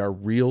you see are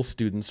real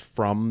students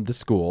from the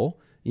school,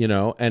 you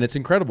know, and it's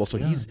incredible. So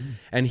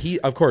he,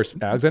 of course,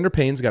 Alexander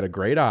Payne's got a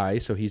great eye.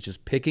 So he's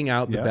just picking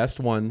out the best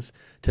ones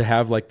to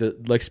have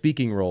like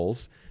speaking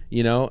roles,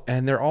 you know,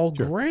 and they're all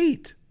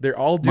great. They're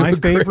all doing My a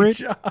great favorite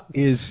job.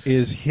 is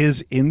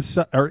his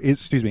inside, or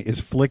excuse me, is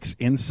Flick's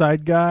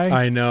inside guy.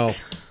 I know.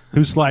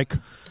 Who's like,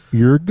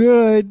 you're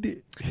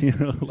good. You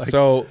know, like,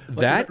 So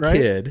that right?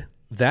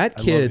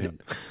 kid him.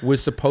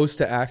 was supposed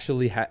to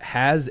actually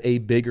has a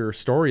bigger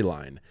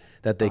storyline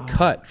that they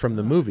cut from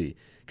the movie,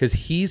 because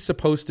he's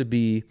supposed to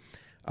be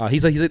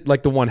he's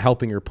like the one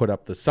helping her put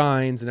up the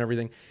signs and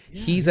everything.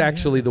 He's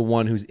actually the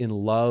one who's in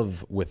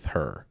love with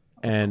her.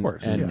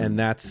 And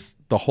that's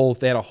the whole.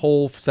 They had a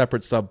whole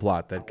separate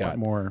subplot that got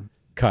more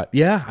cut.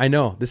 Yeah, I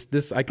know.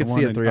 This I could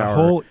see a 3 hour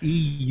whole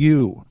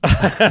EU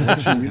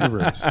election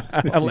universe.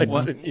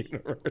 election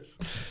universe.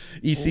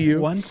 ECU.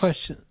 One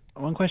question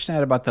I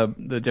had about the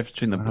difference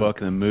between the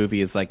book and the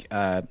movie is like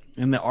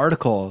in the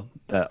article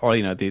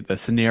the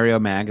Scenario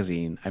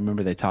magazine. I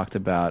remember they talked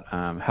about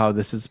how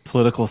this is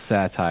political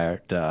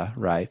satire,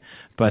 right?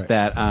 But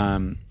that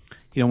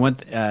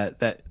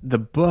that the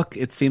book,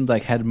 it seemed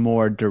like, had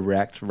more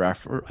direct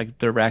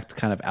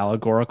kind of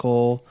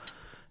allegorical,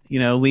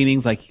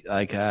 leanings. Like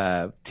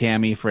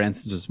Tammy, for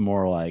instance, was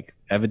more like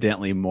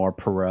evidently more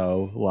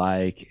Perot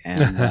like,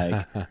 and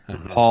like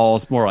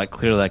Paul's more like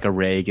clearly like a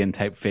Reagan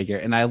type figure.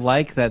 And I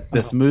like that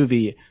this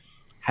movie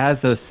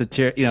has those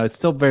satire. It's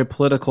still very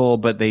political,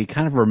 but they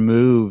kind of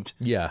removed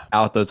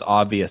out those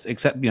obvious,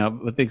 except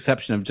with the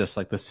exception of just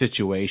like the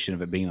situation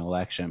of it being an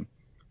election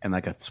and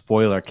like a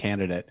spoiler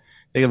candidate.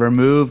 They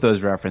remove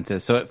those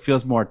references, so it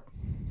feels more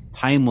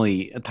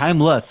timeless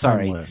than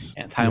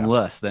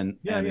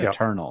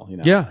eternal.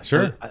 Yeah,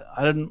 sure. So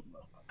I didn't.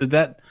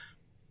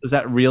 Was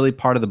that really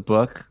part of the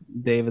book,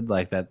 David?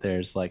 Like that,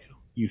 there's like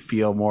you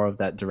feel more of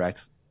that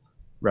direct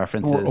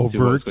references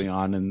to what's going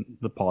on in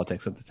the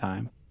politics at the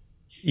time.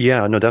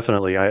 Yeah, no,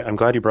 definitely. I'm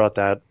glad you brought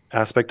that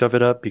aspect of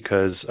it up,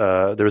 because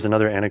there was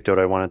another anecdote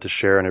I wanted to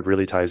share, and it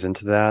really ties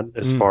into that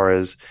as far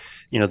as,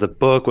 the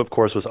book, of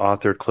course, was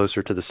authored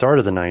closer to the start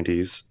of the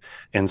 90s.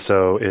 And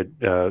so it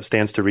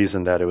stands to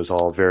reason that it was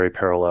all very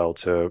parallel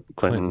to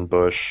Clinton.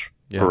 Bush,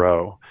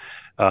 Perot.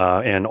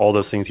 And all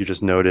those things you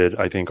just noted,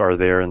 I think, are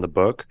there in the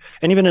book.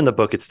 And even in the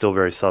book, it's still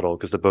very subtle,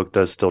 because the book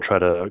does still try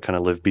to kind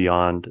of live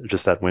beyond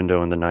just that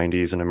window in the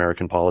 90s in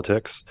American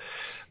politics.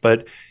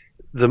 But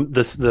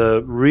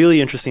the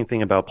really interesting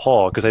thing about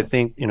Paul, because I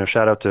think,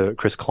 shout out to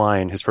Chris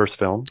Klein, his first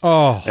film.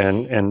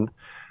 And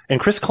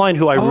Chris Klein,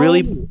 who I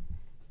really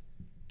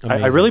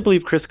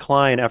believe Chris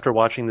Klein, after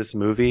watching this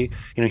movie,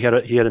 he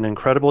had an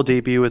incredible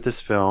debut with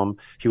this film.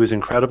 He was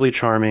incredibly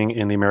charming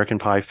in the American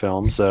Pie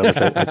films, which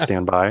I'd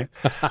stand by.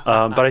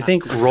 But I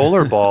think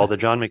Rollerball, the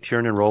John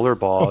McTiernan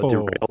Rollerball,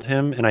 derailed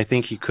him, and I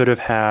think he could have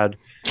had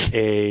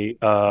a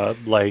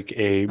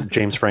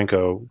James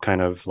Franco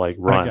kind of like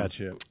run. I got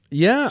you.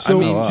 Yeah. So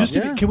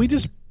can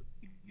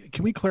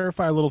we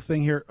clarify a little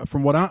thing here?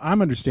 From what I'm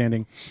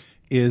understanding,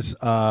 is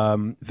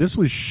this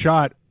was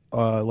shot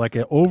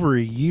over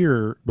a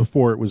year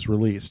before it was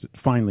released,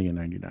 finally in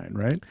 '99,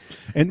 right?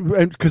 And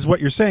because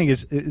what you're saying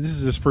is this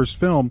is his first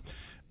film,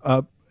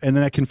 and then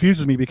that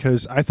confuses me,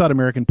 because I thought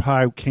American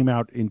Pie came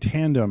out in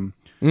tandem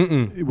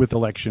with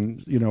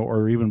Election,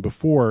 or even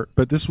before,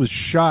 but this was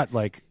shot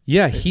at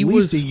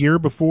least a year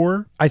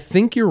before. I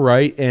think you're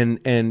right,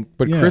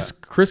 but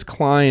Chris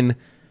Klein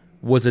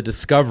was a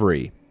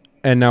discovery.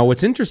 And now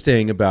what's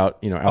interesting about,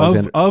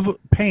 Alexander of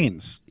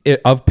Payne's.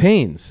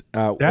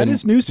 That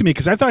is news to me,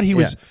 because I thought he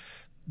was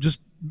just,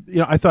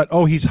 I thought,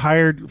 he's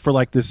hired for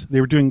like this.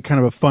 They were doing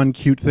kind of a fun,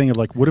 cute thing of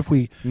like, what if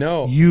we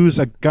use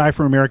a guy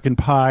from American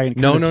Pie and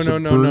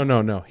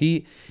No.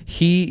 He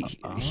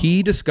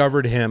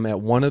discovered him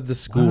at one of the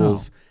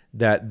schools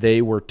that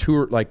they were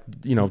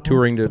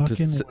touring to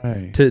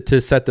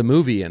set the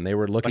movie in. They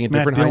were looking at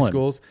different high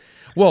schools.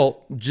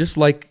 Well, just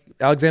like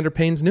Alexander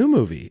Payne's new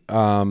movie. The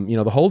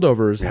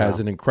Holdovers has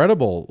an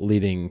incredible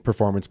leading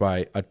performance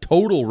by a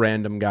total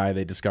random guy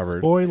they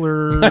discovered.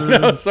 Spoiler.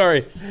 No,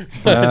 sorry.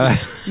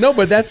 No,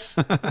 but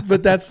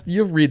that's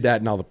you'll read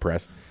that in all the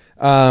press.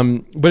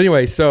 But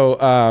anyway,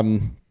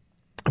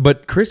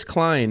 but Chris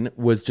Klein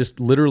was just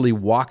literally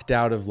walked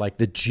out of like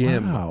the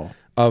gym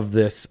of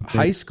this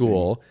high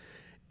school.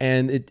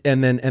 And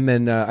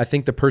then I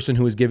think the person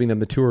who was giving them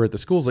the tour at the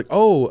school is like,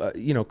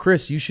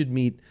 Chris, you should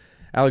meet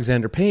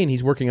Alexander Payne.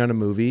 He's working on a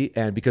movie.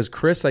 And because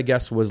Chris, I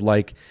guess, was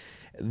like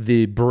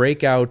the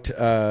breakout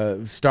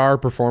star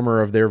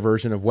performer of their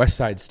version of West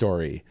Side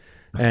Story.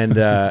 And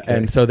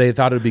and so they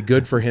thought it would be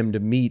good for him to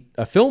meet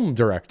a film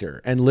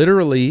director. And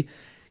literally,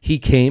 he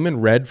came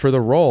and read for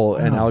the role,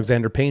 and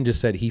Alexander Payne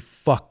just said he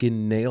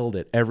fucking nailed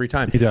it every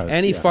time. He does,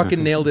 and he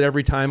fucking nailed it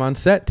every time on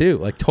set too.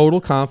 Like total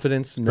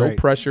confidence, no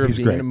pressure of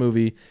being in a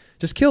movie,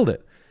 just killed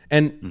it.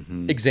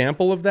 And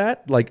example of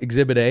that, like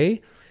Exhibit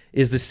A,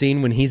 is the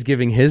scene when he's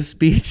giving his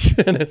speech,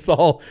 and it's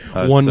all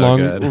one so long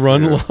good.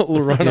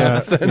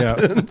 run-on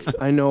sentence.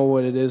 I know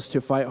what it is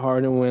to fight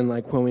hard and win,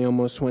 like when we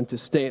almost went to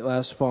state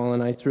last fall,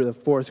 and I threw the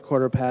fourth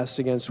quarter pass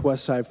against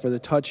Westside for the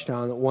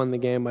touchdown that won the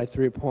game by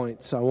 3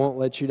 points. I won't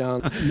let you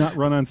down. Not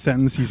run-on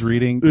sentence. He's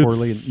reading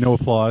poorly. And no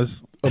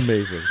applause.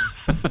 Amazing.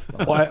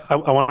 Well, I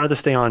wanted to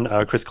stay on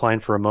Chris Klein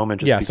for a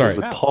moment, just because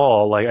with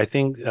Paul, like I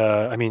think,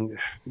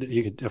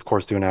 you could of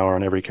course do an hour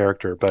on every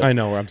character, but I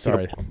know. I'm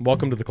sorry.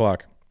 Welcome to the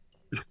clock.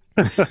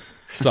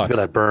 Sucks. Look at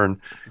that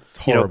burn. It's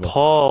horrible.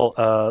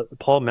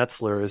 Paul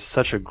Metzler is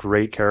such a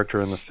great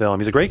character in the film.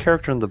 He's a great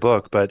character in the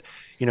book, but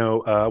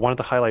I wanted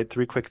to highlight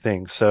 3 quick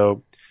things.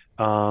 So,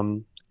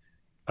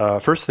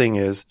 first thing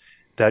is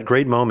that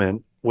great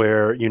moment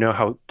where you know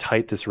how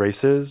tight this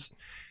race is,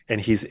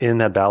 and he's in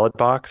that ballot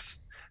box,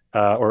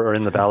 or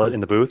in the ballot in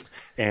the booth,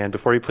 and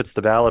before he puts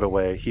the ballot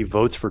away, he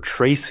votes for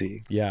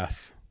Tracy.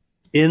 Yes.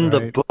 In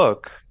the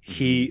book,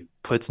 he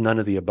puts none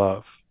of the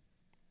above.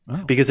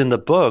 Because in the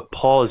book,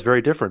 Paul is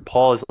very different.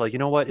 Paul is like, you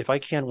know what? If I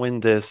can't win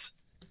this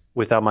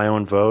without my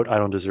own vote, I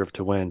don't deserve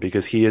to win,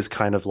 because he is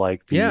kind of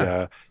like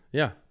the,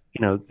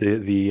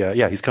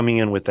 he's coming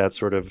in with that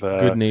sort of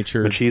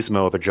good-natured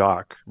machismo of a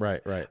jock.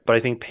 Right. But I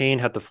think Payne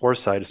had the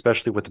foresight,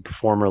 especially with a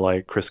performer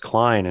like Chris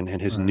Klein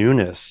and his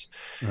newness,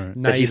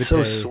 that he's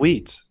so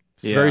sweet.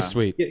 It's very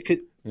sweet.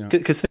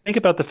 Because think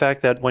about the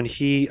fact that when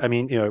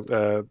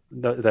that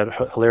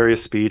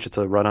hilarious speech, it's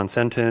a run-on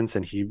sentence,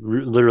 and he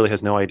literally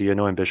has no idea,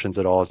 no ambitions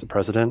at all as the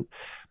president.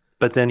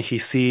 But then he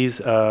sees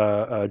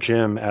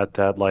Jim at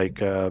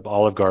that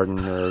Olive Garden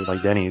or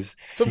like Denny's,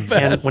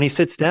 and when he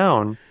sits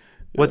down,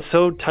 what's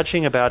so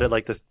touching about it,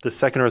 like the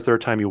second or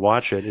third time you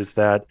watch it, is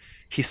that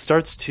he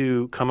starts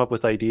to come up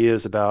with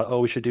ideas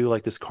about, we should do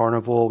like this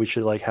carnival, we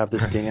should like have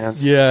this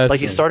dance. Yes. Like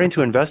he's starting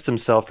to invest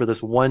himself for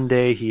this one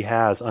day he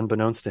has,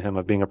 unbeknownst to him,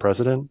 of being a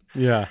president.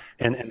 Yeah.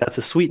 And that's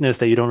a sweetness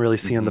that you don't really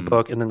see in the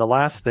book. And then the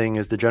last thing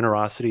is the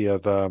generosity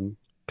of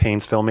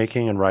Payne's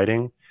filmmaking and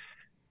writing.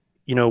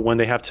 When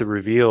they have to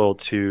reveal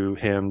to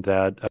him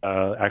that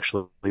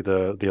actually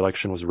the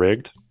election was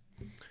rigged,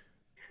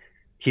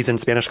 he's in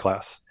Spanish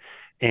class.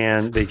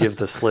 And they give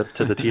the slip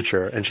to the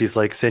teacher, and she's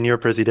like,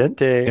 "Señor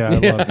Presidente." Yeah, I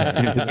love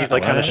that. He's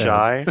like kind of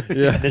shy.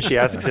 Yeah. And then she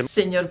asks him,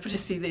 Señor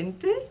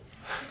Presidente,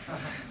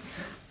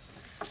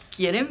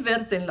 ¿quieren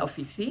verte en la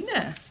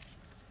oficina?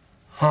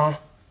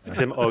 asks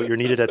him, "Oh, you're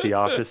needed at the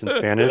office," in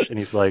Spanish, and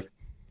he's like,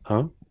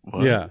 "Huh?"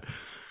 What? Yeah.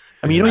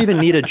 I mean, you don't even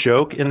need a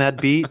joke in that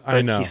beat, but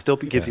I know. he still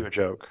gives you a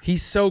joke.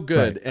 He's so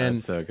good. Right. And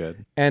That's so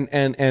good.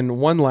 And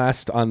one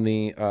last on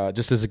the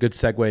just as a good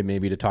segue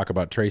maybe to talk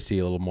about Tracy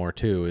a little more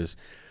too is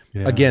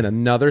again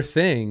another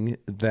thing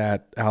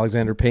that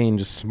Alexander Payne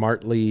just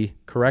smartly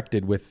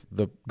corrected with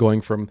the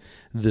going from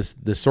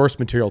the source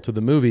material to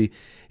the movie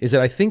is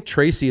that I think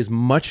Tracy is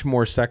much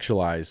more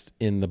sexualized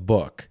in the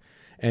book,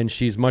 and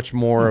she's much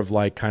more of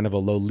like kind of a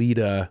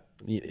Lolita,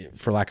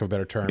 for lack of a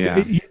better term. Yeah.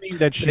 You mean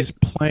that she's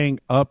playing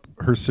up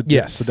her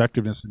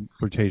seductiveness and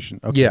flirtation?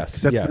 Okay.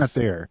 Yes, that's yes. not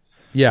there.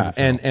 Yeah,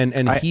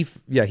 and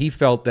he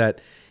felt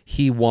that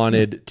he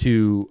wanted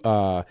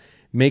to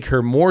make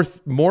her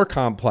more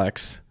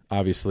complex.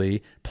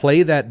 Obviously,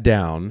 play that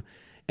down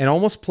and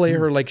almost play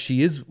her like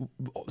she is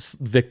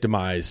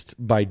victimized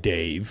by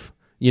Dave,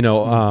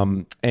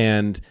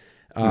 and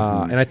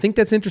I think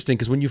that's interesting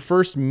because when you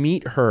first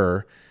meet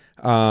her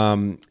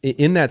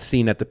in that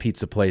scene at the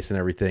pizza place and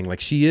everything,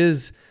 like she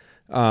is,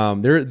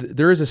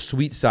 there is a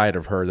sweet side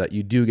of her that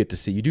you do get to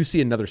see. You do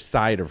see another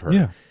side of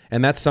her,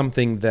 and that's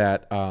something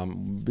that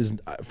is,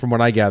 from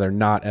what I gather,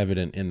 not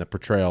evident in the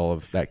portrayal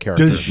of that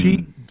character. Does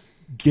she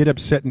get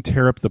upset and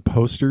tear up the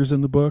posters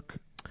in the book?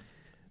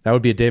 That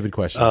would be a David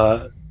question.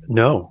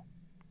 No.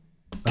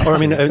 Or I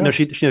mean, no.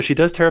 She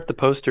does tear up the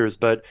posters,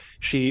 but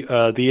she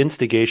the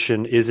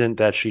instigation isn't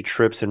that she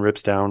trips and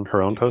rips down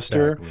her own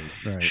poster.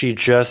 Exactly. Right. She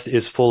just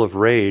is full of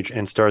rage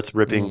and starts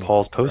ripping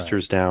Paul's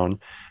posters down.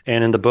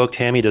 And in the book,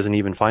 Tammy doesn't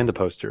even find the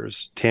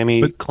posters.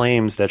 Tammy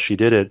claims that she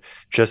did it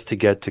just to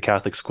get to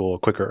Catholic school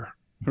quicker.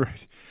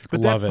 Right, but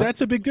Love it.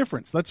 that's a big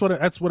difference. That's what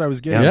I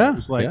was getting. Yeah, It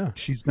was like yeah.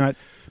 she's not,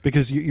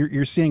 because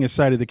you're seeing a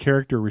side of the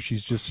character where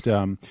she's just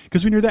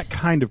because when you're that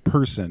kind of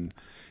person,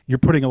 you're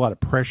putting a lot of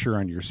pressure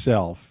on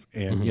yourself,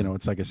 and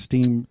it's like a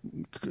steam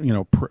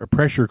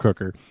pressure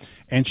cooker,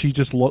 and she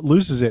just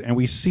loses it, and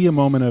we see a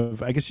moment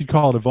of, I guess you'd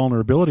call it a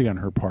vulnerability on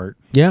her part,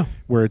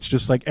 where it's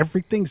just like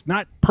everything's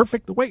not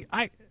perfect the way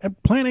I am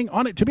planning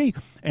on it to be,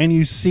 and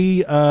you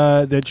see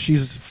that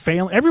she's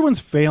failing. Everyone's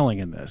failing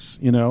in this,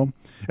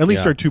 at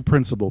least our two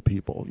principal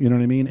people, you know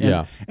what I mean?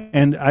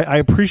 And I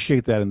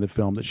appreciate that in the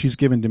film, that she's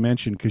given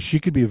dimension, because she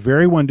could be a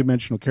very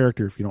one-dimensional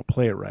character if you don't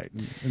play it right,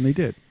 and they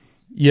did.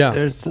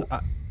 There's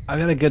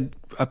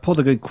I pulled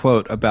a good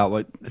quote about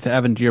what,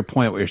 Evan, to your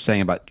point, what you're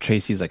saying about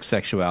Tracy's like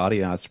sexuality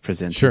and how it's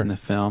presented in the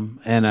film.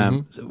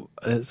 And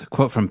it's a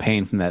quote from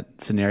Payne from that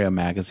Scenario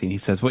magazine. He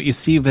says, "What you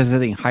see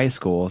visiting high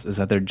schools is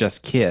that they're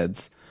just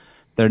kids.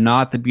 They're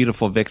not the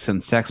beautiful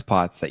vixen sex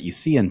pots that you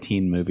see in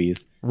teen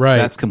movies. Right.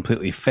 That's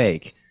completely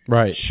fake.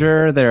 Right.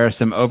 Sure, there are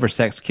some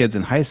oversexed kids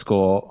in high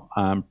school,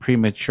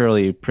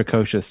 prematurely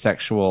precocious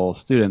sexual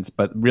students,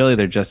 but really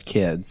they're just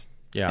kids."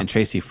 Yeah. And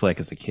Tracy Flick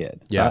is a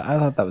kid. So Yeah. I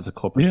thought that was a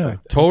cool perspective.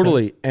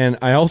 Totally. And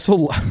I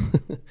also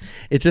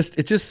it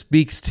just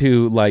speaks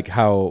to like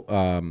how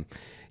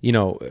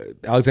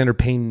Alexander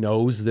Payne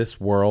knows this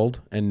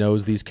world and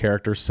knows these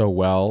characters so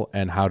well,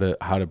 and how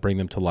to bring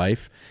them to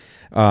life,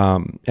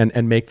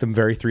 and make them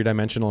very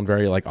three-dimensional and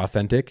very like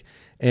authentic.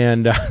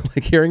 And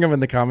like hearing him in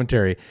the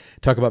commentary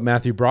talk about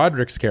Matthew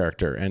Broderick's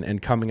character and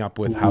coming up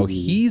with how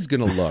he's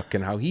going to look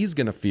and how he's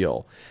going to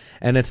feel.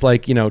 And it's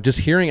like,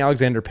 just hearing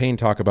Alexander Payne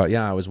talk about,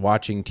 I was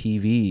watching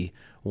TV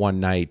one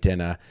night and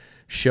a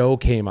show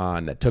came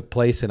on that took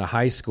place in a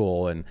high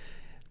school, and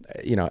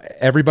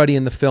everybody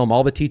in the film,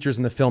 all the teachers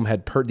in the film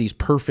had these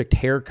perfect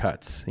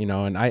haircuts,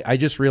 and I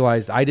just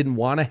realized I didn't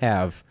want to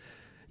have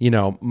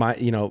Mr.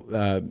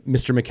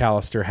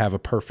 McAllister have a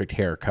perfect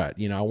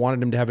haircut. I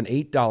wanted him to have an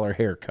 $8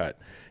 haircut.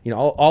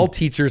 All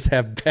teachers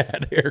have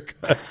bad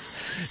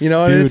haircuts. Dude,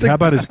 and it's how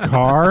about his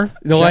car?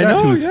 No, I Shout out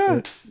to know.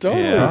 his,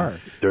 Totally. car.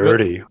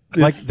 Dirty.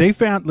 Like they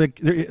found,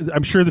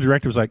 I'm sure the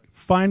director was like,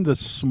 find the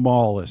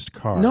smallest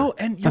car. No,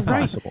 and you're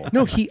right. possible.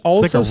 No, he It's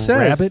also like a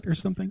says rabbit or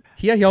something.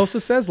 Yeah, he also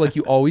says like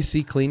you always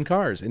see clean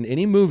cars in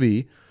any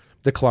movie.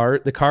 The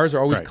cars are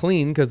always Right.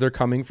 clean because they're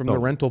coming from the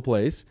rental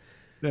place.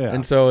 Yeah.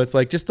 And so it's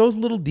like just those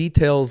little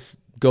details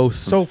go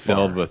so It's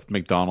filled far. with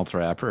McDonald's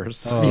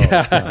wrappers.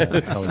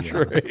 It's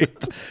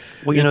great.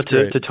 Well, It's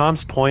great. to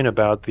Tom's point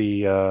about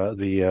the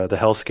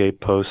hellscape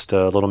post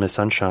Little Miss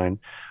Sunshine,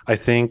 I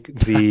think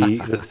the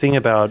thing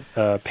about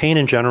Payne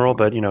in general,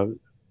 but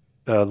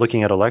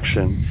looking at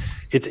Election,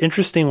 it's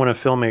interesting when a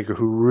filmmaker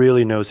who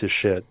really knows his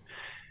shit,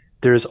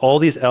 there's all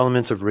these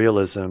elements of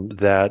realism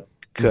that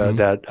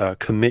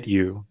commit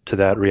you to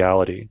that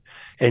reality,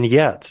 and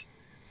yet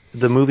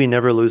the movie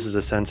never loses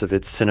a sense of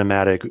its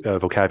cinematic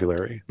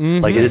vocabulary.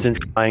 Like it isn't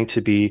trying to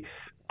be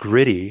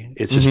gritty;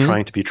 it's just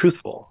trying to be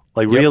truthful.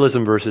 Like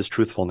realism versus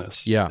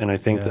truthfulness. Yeah. And I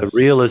think the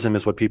realism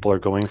is what people are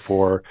going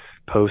for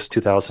post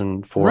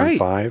 2004 and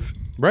 5.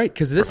 Right,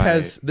 because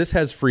this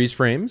has freeze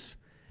frames.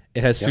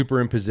 It has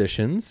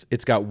superimpositions.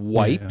 It's got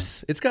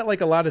wipes. It's got like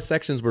a lot of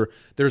sections where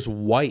there's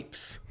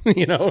wipes,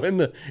 in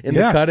the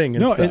cutting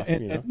and stuff.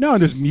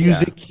 And there's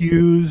music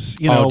cues,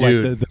 like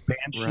the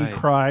banshee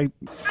cry.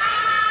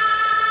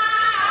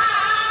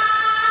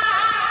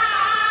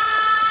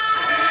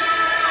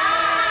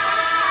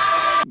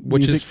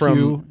 Which Music is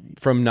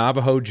from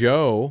Navajo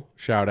Joe,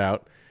 shout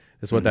out.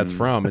 That's what that's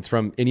from. It's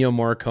from Ennio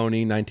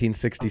Morricone,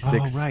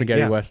 1966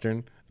 spaghetti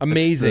western.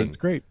 Amazing. It's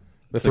great.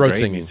 The throat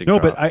singing. No,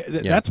 but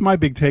that's my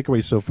big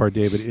takeaway so far,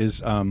 David,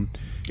 is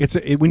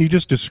when you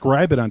just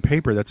describe it on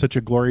paper, that's such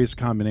a glorious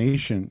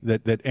combination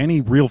that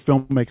any real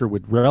filmmaker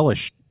would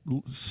relish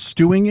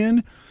stewing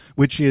in,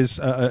 which is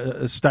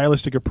a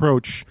stylistic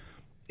approach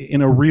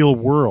in a real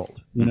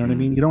world. You know what I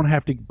mean? You don't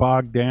have to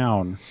bog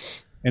down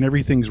and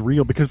everything's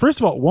real, because first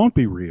of all, it won't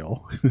be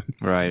real.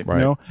 Right.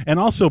 And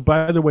also,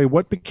 by the way,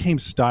 what became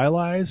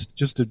stylized,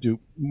 just to do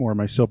more of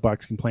my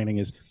soapbox complaining,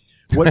 is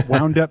what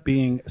wound up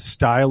being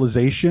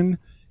stylization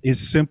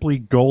is simply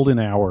golden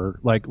hour,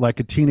 like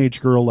a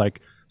teenage girl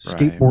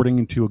skateboarding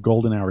into a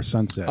golden hour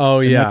sunset. Oh,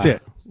 And yeah. that's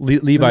it.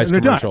 Levi's They're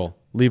done. commercial.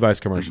 Levi's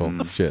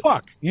commercial. Shit.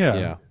 Fuck yeah.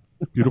 Yeah.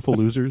 Beautiful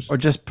losers. Or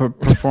just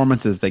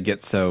performances that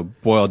get so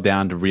boiled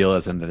down to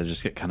realism that they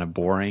just get kind of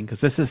boring.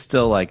 Because this is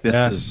still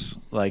is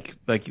like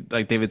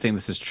David saying,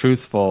 this is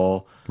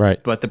truthful,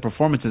 right? But the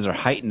performances are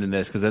heightened in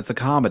this because it's a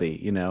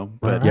comedy,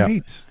 But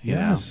right.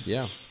 Yes.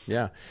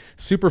 Yeah.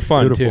 Super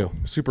fun too.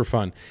 Super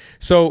fun.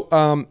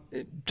 So,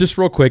 just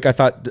real quick, I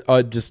thought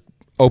just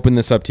open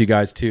this up to you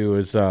guys too.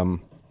 Is one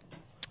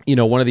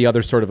of the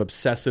other sort of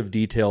obsessive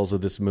details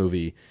of this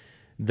movie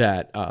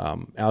that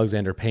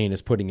Alexander Payne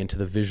is putting into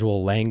the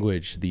visual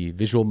language, the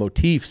visual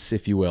motifs,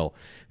 if you will,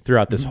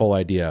 throughout this whole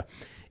idea,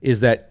 is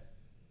that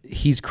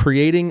he's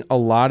creating a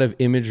lot of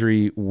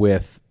imagery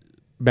with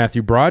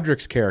Matthew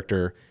Broderick's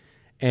character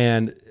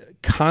and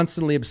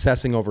constantly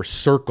obsessing over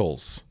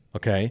circles,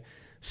 okay?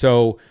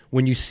 So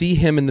when you see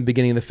him in the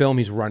beginning of the film,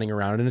 he's running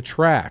around in a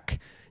track,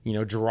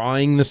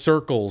 drawing the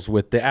circles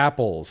with the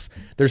apples.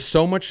 There's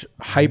so much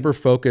hyper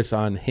focus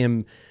on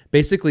him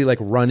basically like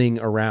running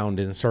around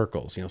in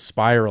circles,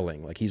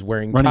 spiraling, like he's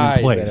wearing running ties.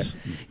 In place.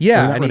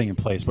 Not running in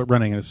place, but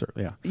running in a circle.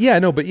 Yeah. Yeah,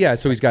 no, but yeah,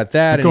 so he's got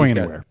that. Not going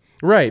anywhere.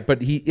 Right, but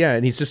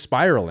and he's just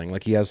spiraling.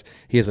 Like he has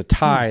a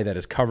tie that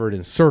is covered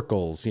in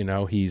circles.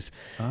 It's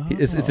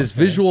this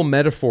visual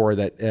metaphor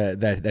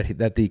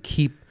that they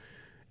keep.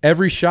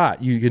 Every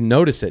shot, you can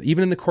notice it,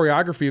 even in the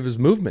choreography of his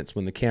movements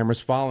when the camera's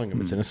following him.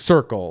 It's in a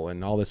circle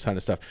and all this kind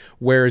of stuff.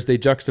 Whereas they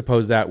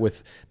juxtapose that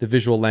with the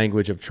visual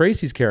language of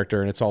Tracy's character,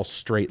 and it's all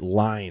straight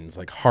lines,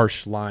 like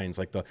harsh lines,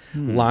 like the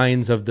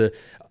lines of the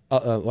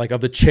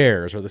of the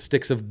chairs or the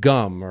sticks of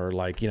gum or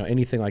like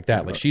anything like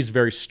that. Like she's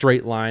very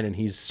straight line and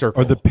he's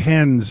circle. Or the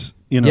pens,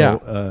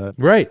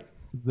 right.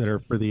 That are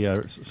for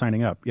the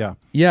signing up. Yeah.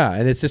 Yeah.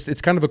 And it's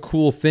kind of a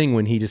cool thing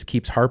when he just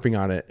keeps harping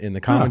on it in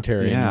the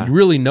commentary. And you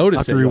really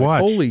notice it.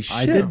 Like, holy shit.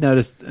 I did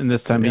notice in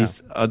this time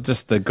he's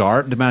just the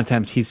amount of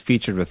times he's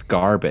featured with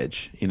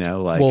garbage,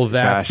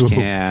 trash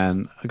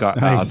can,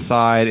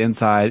 outside,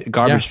 inside.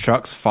 Garbage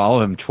trucks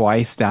follow him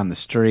twice down the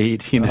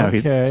street. He's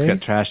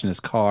got trash in his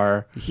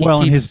car.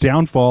 And his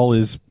downfall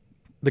is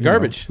the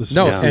garbage.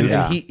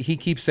 He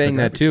keeps saying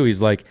that too.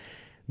 He's like,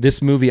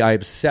 this movie, I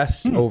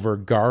obsessed over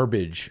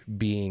garbage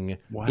being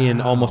in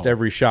almost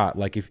every shot.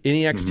 Like if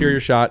any exterior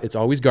shot, it's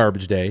always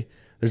garbage day.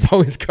 There's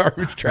always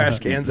garbage trash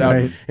cans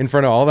out in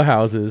front of all the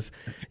houses.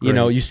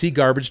 You see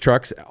garbage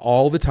trucks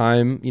all the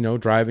time,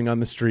 driving on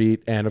the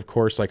street. And of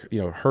course, like,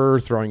 her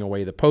throwing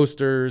away the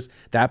posters.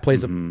 That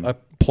plays a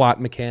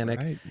plot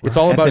mechanic. Right. It's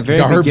all about at the very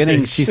garbage.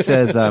 beginning. She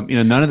says,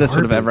 none of this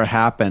would have ever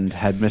happened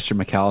had Mr.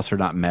 McAllister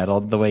not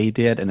meddled the way he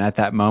did. And at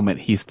that moment,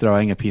 he's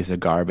throwing a piece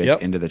of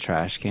garbage into the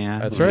trash can.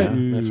 That's right.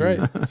 That's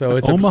right. So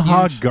it's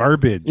Omaha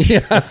garbage. Yeah.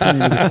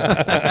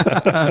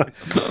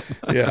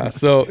 Yeah.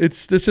 So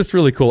it's just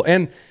really cool.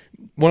 And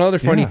one other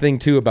funny thing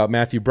too about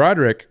Matthew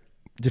Broderick,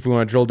 if we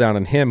want to drill down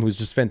on him, who's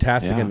just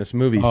fantastic in this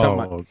movie.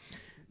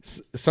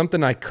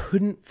 Something I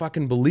couldn't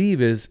fucking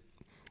believe is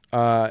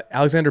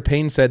Alexander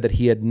Payne said that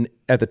he had,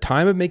 at the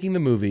time of making the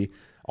movie,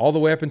 all the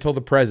way up until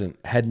the present,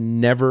 had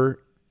never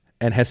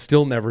and has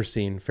still never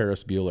seen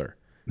Ferris Bueller.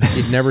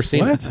 He'd never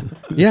seen it.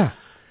 Yeah.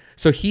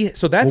 So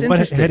that's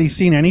interesting. Had he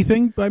seen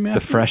anything by Matthew?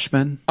 The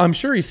Freshman? I'm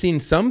sure he's seen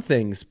some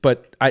things,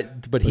 but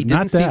he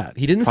didn't see that.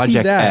 He didn't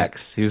Project see that.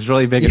 X. He was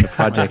really big into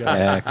Project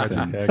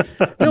X.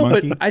 No,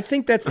 but I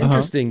think that's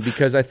interesting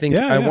because I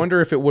wonder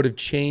if it would have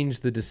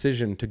changed the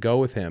decision to go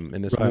with him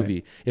in this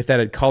movie if that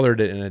had colored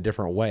it in a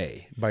different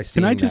way by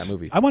seeing that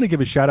movie. I want to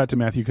give a shout out to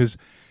Matthew because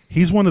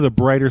he's one of the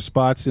brighter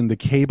spots in The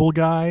Cable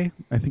Guy.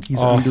 I think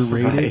he's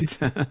underrated.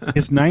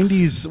 His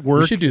 90s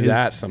work. We should do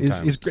that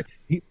sometime. Is great.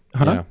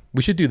 Yeah.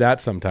 We should do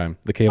that sometime.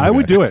 The Cable Guy. I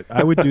would do it.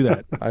 I would do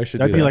that.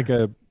 That'd be like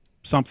a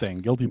something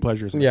guilty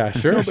pleasures. Yeah,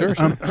 sure.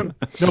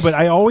 No, but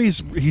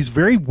he's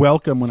very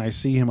welcome when I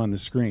see him on the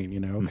screen.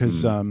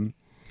 Because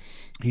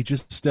he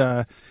just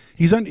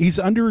he's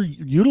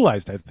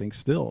underutilized. I think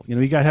still.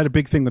 He had a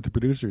big thing with the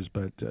producers,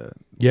 but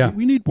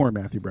we need more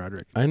Matthew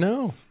Broderick. I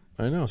know.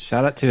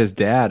 Shout out to his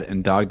dad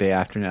in Dog Day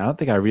Afternoon. I don't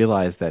think I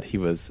realized that he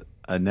was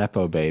a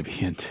Nepo baby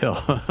until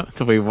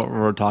we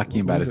were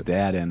talking about his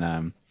dad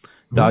in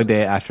Dog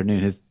Day Afternoon.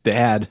 His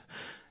dad,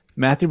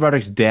 Matthew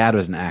Broderick's dad,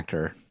 was an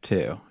actor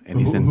too, and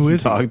he's in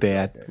Dog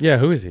Day. Yeah,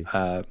 who is he?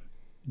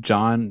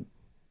 John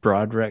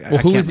Broderick. Well,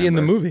 who is he in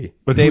the movie?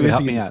 But David,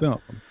 help me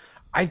out.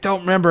 I don't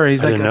remember.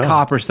 He's like a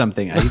cop or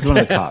something. He's one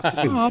of the cops.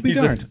 I'll be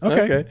darned.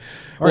 Okay.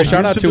 Well,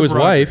 shout out to his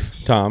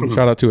wife, Tom.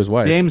 Shout out to his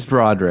wife, James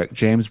Broderick.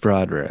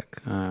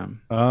 Wow.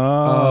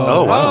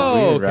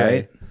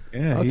 Right.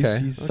 Yeah. Okay.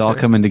 It's all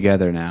coming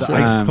together now. The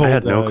ice cold I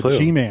had no clue.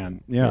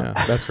 G-Man. Yeah.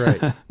 That's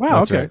right. Wow.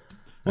 That's Okay. right.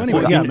 Well,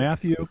 anyway,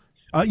 Matthew.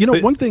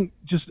 One thing,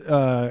 just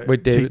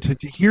David.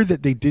 to hear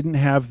that they didn't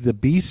have the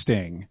bee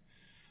sting.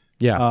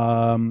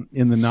 Yeah.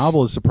 In the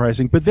novel is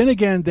surprising, but then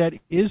again, that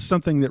is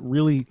something that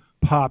really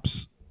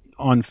pops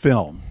on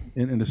film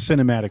in a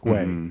cinematic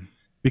way,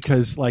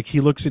 because like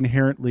he looks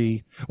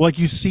inherently like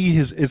you see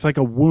it's like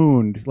a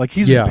wound, like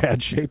he's in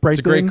bad shape, right? It's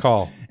a great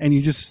call, and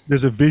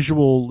there's a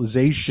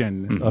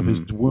visualization of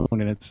his wound,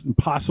 and it's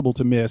impossible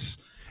to miss,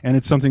 and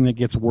it's something that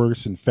gets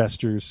worse and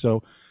festers.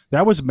 So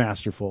that was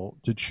masterful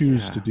to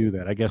choose to do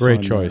that. I guess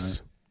great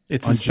choice.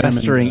 It's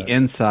festering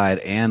inside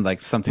and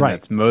like something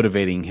that's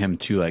motivating him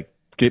to like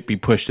be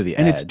pushed to the edge,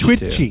 and it's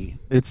twitchy.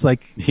 It's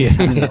like the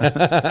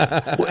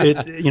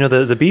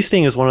bee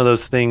sting is one of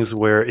those things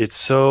where it's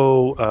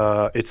so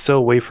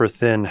wafer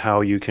thin how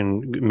you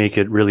can make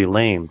it really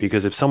lame,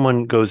 because if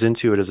someone goes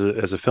into it as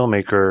a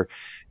filmmaker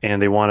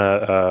and they want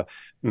to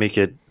make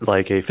it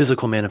like a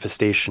physical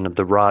manifestation of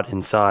the rot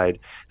inside,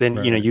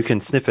 then you can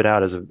sniff it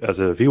out as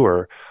a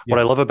viewer. What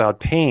I love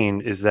about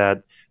Payne is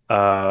that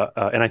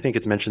and I think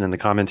it's mentioned in the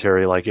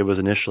commentary, like it was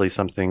initially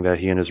something that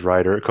he and his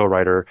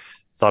co-writer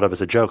thought of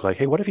as a joke, like,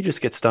 hey, what if he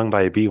just gets stung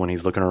by a bee when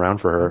he's looking around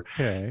for her?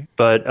 Okay.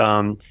 But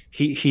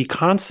he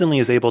constantly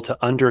is able to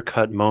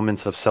undercut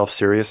moments of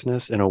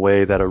self-seriousness in a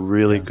way that a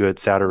really good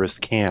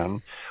satirist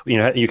can.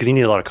 Because you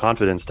need a lot of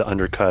confidence to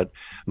undercut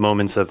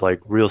moments of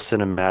like real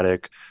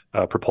cinematic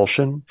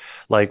propulsion,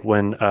 like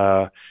when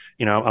the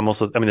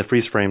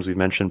freeze frames we've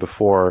mentioned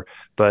before,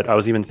 but I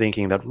was even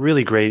thinking that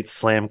really great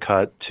slam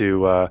cut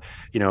to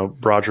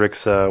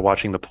Broderick's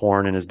watching the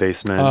porn in his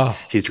basement. Oh.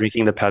 He's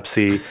drinking the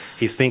Pepsi.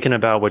 He's thinking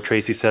about what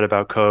Tracy said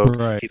about Coke.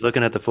 Right. He's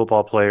looking at the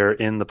football player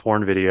in the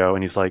porn video,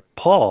 and he's like,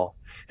 Paul.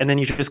 And then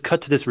you just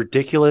cut to this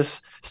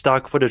ridiculous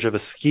stock footage of a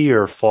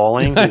skier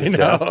falling to his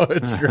death.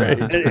 It's great.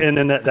 And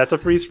then that's a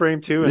freeze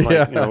frame too, and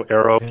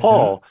arrow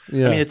Paul.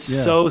 Yeah. I mean, it's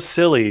so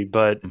silly,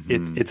 but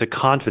it's a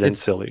confident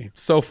silly.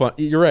 So fun.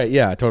 You're right.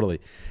 Yeah, totally.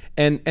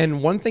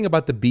 And one thing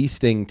about the bee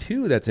sting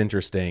too that's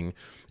interesting,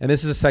 and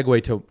this is a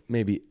segue to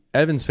maybe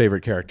Evan's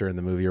favorite character in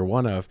the movie, or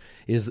one of,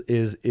 is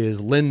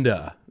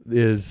Linda,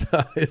 is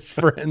his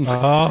friend's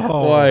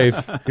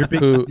wife.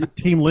 You're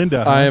Team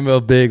Linda. Huh? I am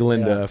a big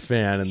Linda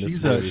fan in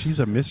this movie.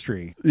 She's a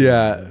mystery.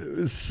 Yeah,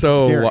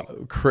 so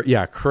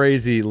Scary.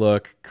 crazy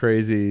look,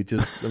 crazy,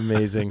 just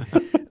amazing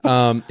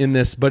in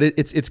this. But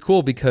it's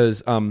cool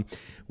because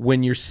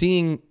when you're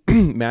seeing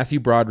Matthew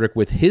Broderick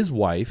with his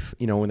wife,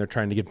 when they're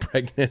trying to get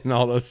pregnant and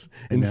all those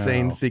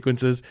insane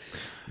sequences,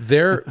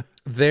 their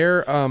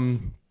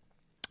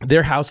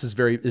house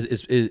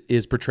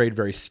is portrayed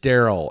very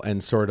sterile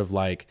and sort of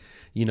like,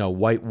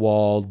 white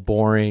walled,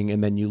 boring.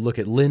 And then you look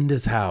at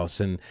Linda's house,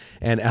 and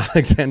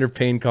Alexander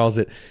Payne calls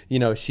it,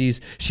 she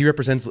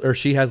represents, or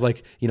she has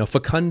like,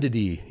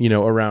 fecundity,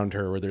 around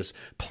her, where there's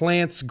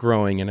plants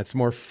growing and it's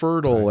more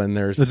fertile, and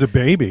there's a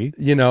baby,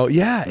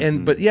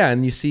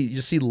 and you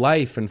see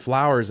life and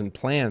flowers and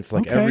plants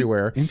like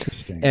everywhere.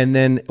 Interesting. And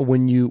then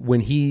when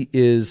he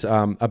is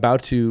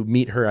about to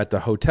meet her at the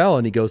hotel,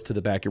 and he goes to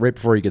the back right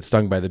before he gets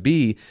stung by the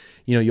bee,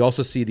 you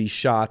also see these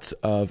shots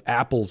of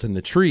apples in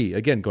the tree,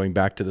 again, going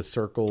back to the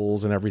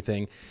circles and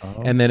everything.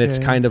 Okay. And then it's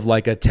kind of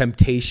like a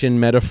temptation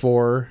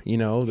metaphor,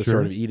 the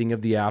sort of eating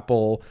of the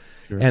apple.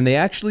 Sure. And they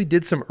actually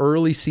did some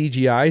early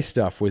CGI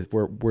stuff with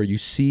where you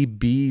see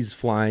bees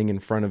flying in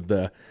front of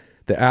the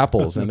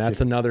apples, and that's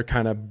another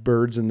kind of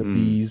birds and the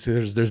bees.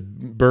 There's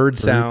bird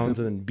sounds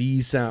and then bee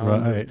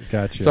sounds. Right,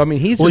 gotcha. So I mean,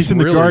 he's in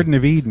really, the Garden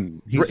of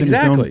Eden. He's in his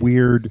own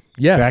weird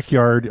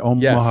backyard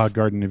Omaha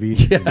Garden of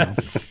Eden.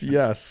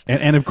 Yes.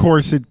 And of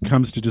course, it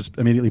comes to just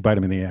immediately bite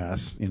him in the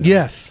ass.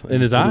 Yes,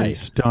 in his eye,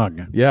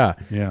 stung. Yeah.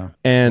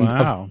 And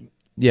wow.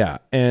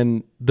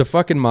 And the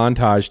fucking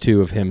montage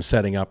too of him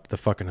setting up the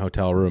fucking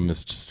hotel room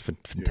is just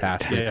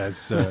fantastic. Yeah,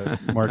 as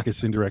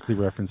Marcus indirectly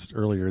referenced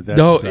earlier,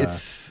 that's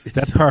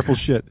so powerful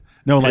shit.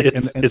 No, like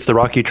it's the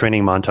Rocky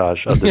training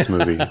montage of this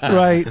movie.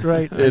 Right.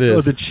 It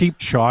is the cheap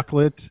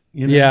chocolate.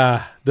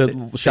 Yeah,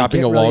 the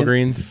shopping at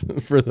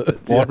Walgreens for the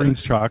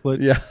Walgreens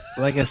chocolate. Yeah,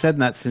 like I said in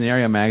that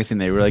Scenario magazine,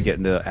 they really get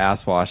into the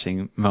ass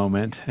washing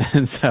moment,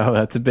 and so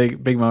that's a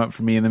big moment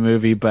for me in the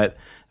movie. But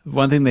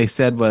one thing they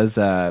said was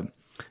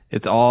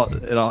it's all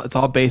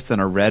based on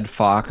a Red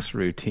Fox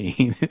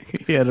routine.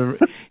 he had a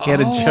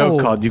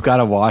joke called "You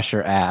Gotta Wash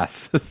Your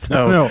Ass."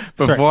 So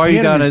before he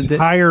you got an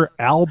entire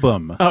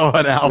album.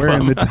 An album.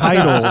 Wherein the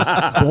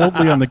title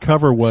boldly on the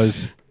cover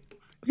was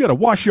 "You Gotta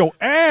Wash Your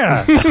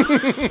Ass,"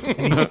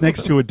 and he's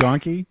next to a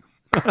donkey.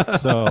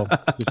 So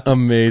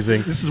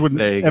amazing. This is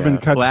when Evan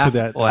cuts to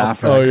that.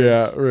 Laugh. Oh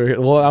yeah. Right.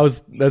 Well,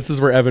 this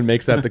is where Evan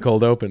makes that the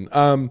cold open.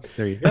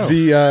 There you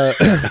go.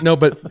 No,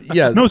 but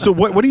yeah. No. So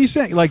what are you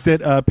saying? Like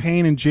that?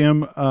 Payne and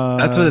Jim.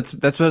 That's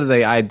what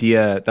the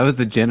idea. That was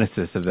the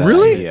genesis of that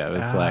really? idea. It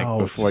was like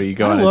before you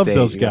go on a date,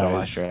 those you guys. gotta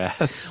Wash your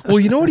ass. Well,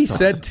 you know what he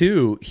said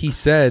too. He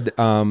said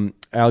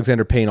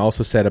Alexander Payne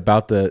also said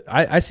about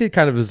I see it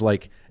kind of as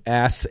like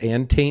ass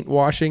and taint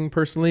washing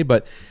personally,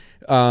 but.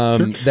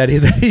 That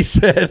he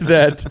said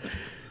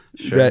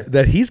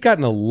that he's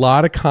gotten a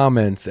lot of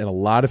comments and a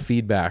lot of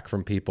feedback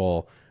from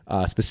people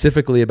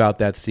specifically about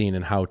that scene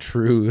and how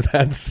true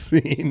that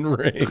scene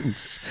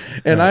rings.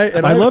 And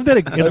I love that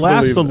it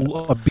lasts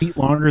a beat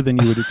longer than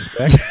you would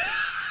expect.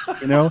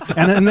 And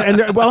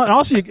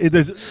also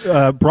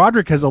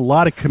Broderick has a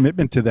lot of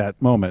commitment to that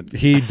moment.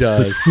 He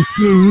does.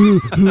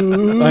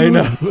 I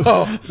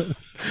know.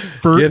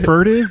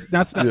 Furtive?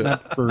 That's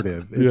not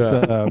furtive. It's,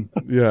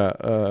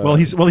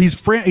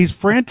 he's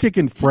frantic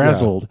and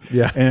frazzled.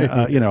 Yeah.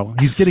 And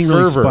he's getting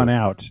really fervor. Spun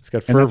out. It's got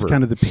and fervor. that's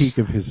kind of the peak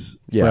of his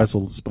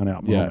frazzled, spun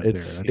out moment.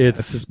 It's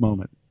that's his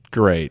moment.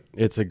 Great.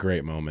 It's a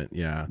great moment.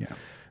 Yeah.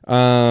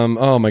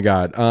 Oh my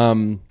God.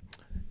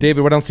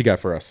 David, what else you got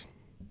for us?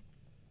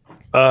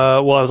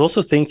 Well, I was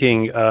also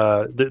thinking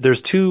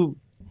there's two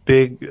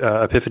big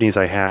epiphanies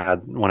I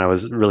had when I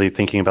was really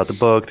thinking about the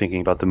book,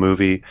 thinking about the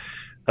movie.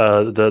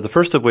 The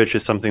first of which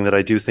is something that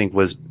I do think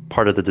was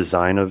part of the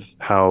design of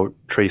how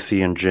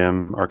Tracy and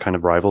Jim are kind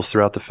of rivals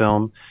throughout the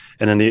film.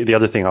 And then the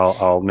other thing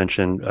I'll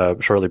mention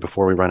shortly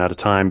before we run out of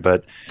time.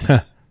 But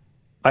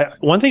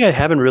one thing I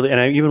haven't really, and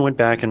I even went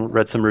back and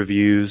read some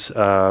reviews,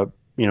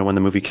 when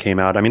the movie came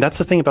out. I mean, that's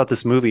the thing about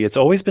this movie. It's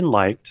always been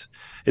liked.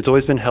 It's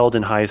always been held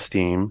in high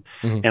esteem.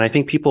 And I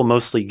think people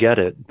mostly get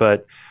it.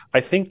 But I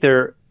think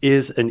there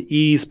is an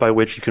ease by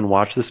which you can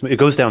watch this movie. It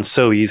goes down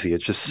so easy.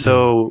 It's just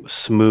so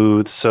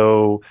smooth.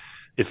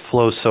 It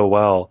flows so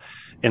well.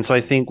 And so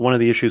I think one of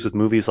the issues with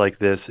movies like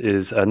this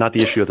is not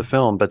the issue of the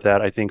film, but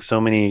that I think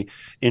so many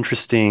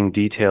interesting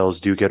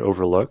details do get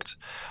overlooked.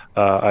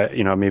 I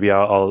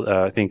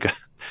think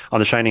on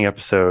the Shining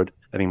episode,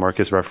 I think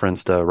Marcus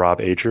referenced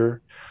Rob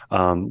Ager.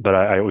 But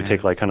I would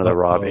take like kind of the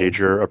Rob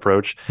Ager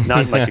approach,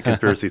 not like a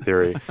conspiracy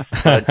theory.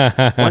 But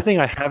one thing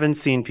I haven't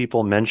seen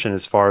people mention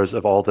as far as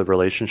of all the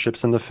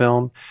relationships in the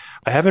film,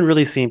 I haven't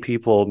really seen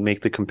people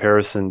make the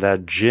comparison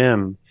that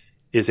Jim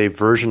is a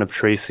version of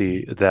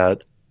Tracy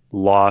that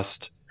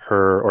lost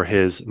her or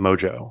his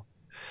mojo,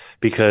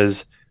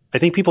 because I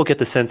think people get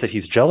the sense that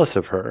he's jealous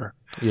of her.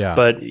 Yeah.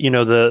 But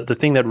the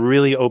thing that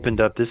really opened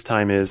up this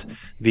time is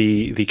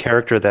the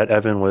character that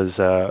Evan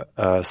was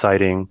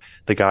citing,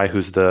 the guy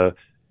who's the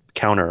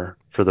counter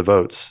for the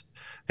votes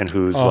and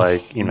who's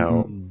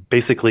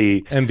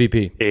basically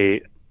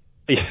MVP.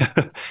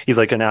 He's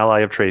like an ally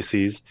of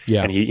Tracy's.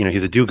 Yeah. And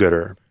he's a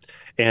do-gooder.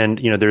 And,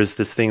 there's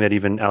this thing that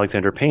even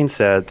Alexander Payne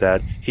said,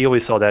 that he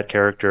always saw that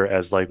character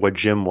as like what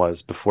Jim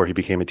was before he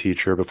became a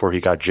teacher, before he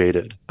got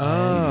jaded.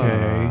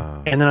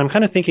 Okay. And then I'm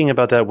kind of thinking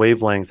about that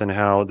wavelength and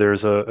how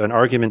there's an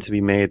argument to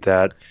be made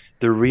that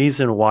the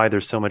reason why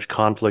there's so much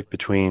conflict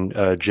between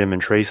Jim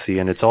and Tracy,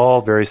 and it's all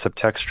very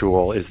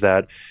subtextual, is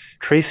that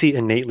Tracy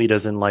innately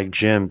doesn't like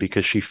Jim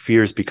because she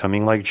fears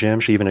becoming like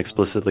Jim. She even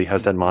explicitly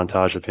has that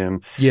montage of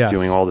him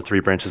doing all the 3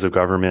 branches of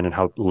government and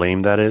how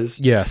lame that is.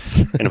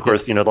 Yes. And of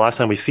course, the last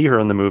time we see her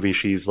in the movie,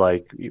 she's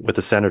like with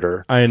the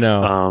senator. I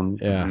know.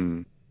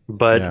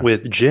 But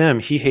with Jim,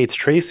 he hates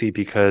Tracy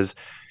because,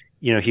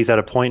 he's at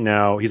a point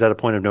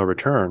of no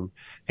return.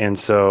 And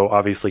so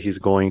obviously he's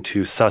going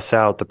to suss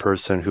out the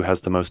person who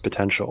has the most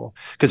potential.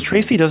 Because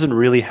Tracy doesn't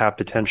really have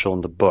potential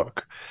in the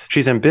book.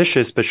 She's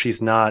ambitious, but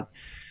she's not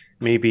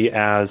maybe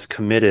as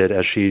committed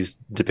as she's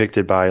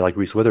depicted by like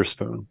Reese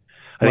Witherspoon.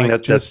 I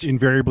think that's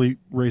invariably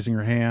raising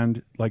her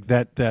hand like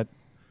that.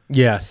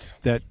 Yes,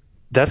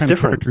 that's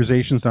different.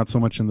 Characterization is not so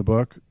much in the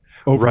book.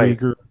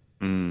 Overeager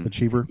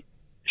achiever.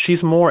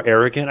 She's more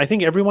arrogant. I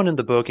think everyone in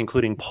the book,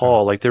 including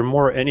Paul, like they're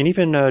more, and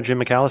even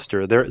Jim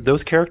McAllister,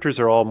 those characters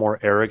are all more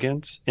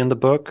arrogant in the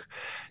book.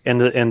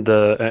 And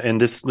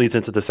this leads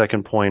into the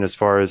second point as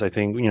far as I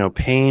think,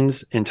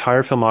 Payne's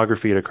entire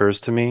filmography, it occurs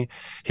to me,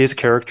 his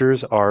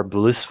characters are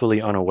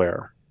blissfully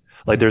unaware.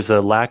 Like there's a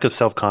lack of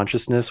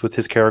self-consciousness with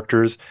his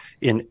characters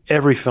in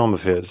every film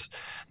of his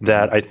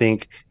that I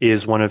think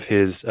is one of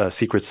his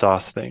secret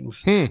sauce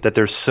things, that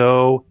they're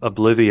so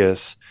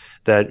oblivious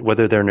that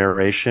whether their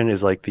narration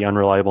is like the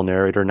unreliable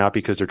narrator, not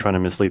because they're trying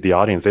to mislead the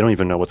audience, they don't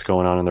even know what's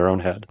going on in their own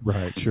head.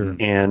 Right, sure.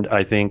 And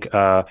I think,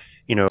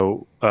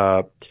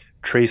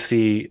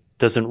 Tracy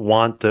doesn't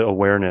want the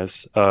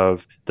awareness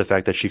of the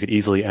fact that she could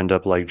easily end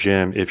up like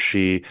Jim if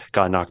she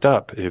got knocked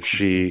up, if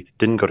she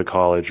didn't go to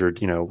college or,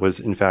 was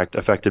in fact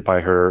affected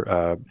by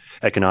her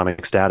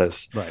economic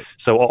status. Right.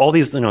 So all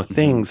these,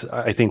 things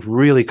I think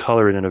really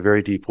color it in a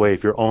very deep way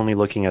if you're only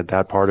looking at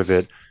that part of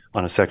it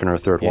on a second or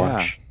third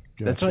watch.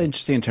 That's really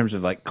interesting in terms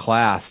of like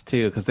class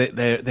too, because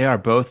they are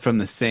both from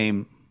the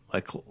same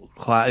like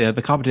class.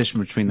 The competition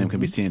between them can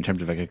be seen in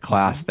terms of like a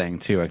class thing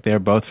too. Like they're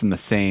both from the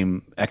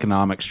same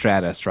economic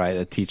stratus, right?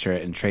 The teacher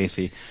and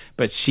Tracy,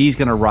 but she's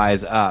going to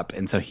rise up,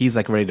 and so he's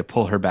like ready to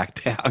pull her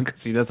back down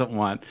because he doesn't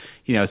want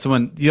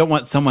someone. You don't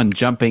want someone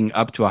jumping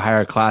up to a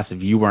higher class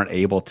if you weren't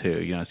able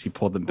to. So you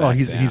pulled them back. Well,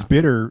 he's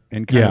bitter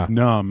and kind of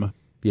numb.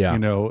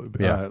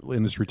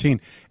 In this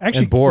routine.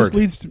 Actually, and bored. This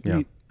leads to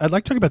me. I'd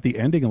like to talk about the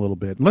ending a little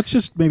bit. Let's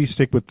just maybe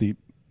stick with the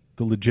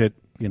legit,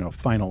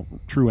 final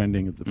true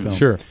ending of the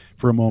film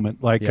for a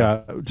moment. Like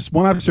just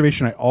one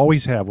observation I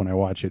always have when I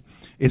watch it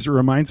is it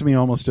reminds me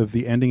almost of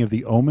the ending of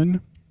The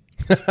Omen.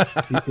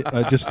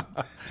 Just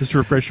to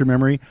refresh your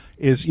memory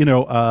is, it's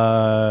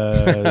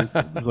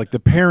like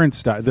the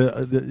parents die,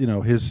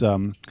 his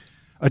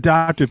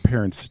adoptive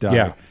parents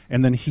die,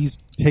 and then he's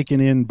taken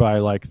in by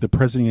like the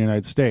president of the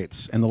United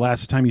States. And the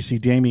last time you see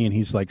Damien,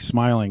 he's like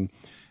smiling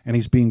and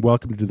he's being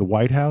welcomed to the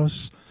White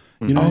House.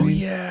 You know what I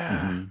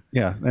mean?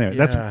 Yeah. Anyway,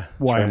 that's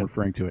why I'm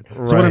referring to it.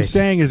 Right. So what I'm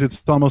saying is,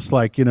 it's almost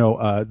like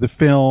the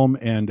film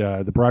and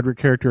the Broderick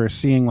character are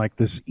seeing like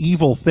this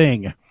evil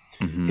thing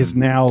is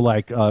now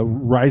like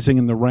rising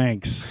in the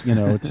ranks,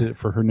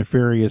 for her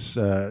nefarious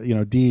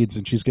deeds,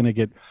 and she's going to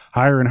get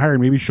higher and higher.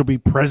 And maybe she'll be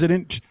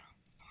President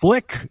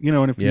Flick, in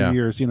a few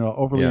years.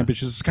 Overly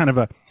ambitious. It's kind of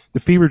the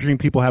fever dream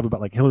people have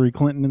about like Hillary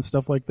Clinton and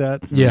stuff like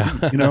that.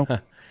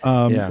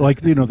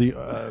 Like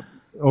the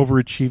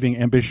overachieving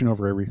ambition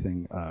over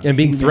everything, and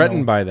being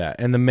threatened by that,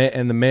 and the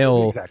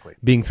male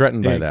being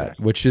threatened by that,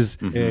 which is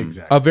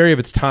a very of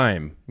its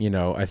time.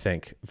 I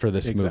think for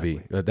this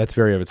movie, that's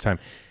very of its time.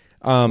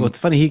 Well, it's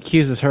funny. He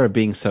accuses her of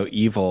being so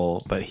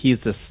evil, but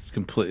he's just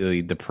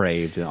completely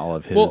depraved in all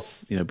of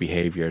his,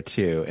 behavior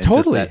too. And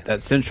totally. Just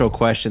that central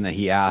question that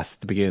he asked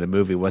at the beginning of the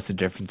movie: what's the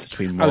difference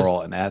between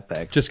moral and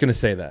ethics? Just going to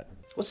say that.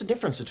 What's the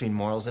difference between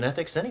morals and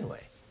ethics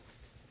anyway?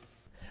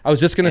 I was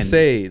just going to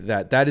say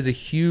that is a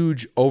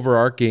huge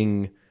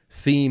overarching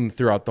theme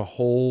throughout the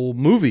whole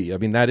movie. I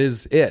mean, that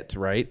is it,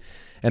 right?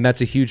 And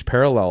that's a huge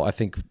parallel, I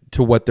think,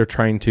 to what they're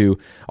trying to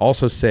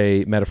also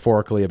say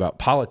metaphorically about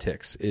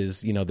politics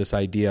is, this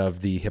idea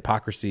of the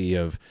hypocrisy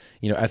of,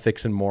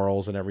 ethics and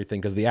morals and everything.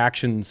 Because the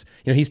actions,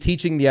 he's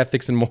teaching the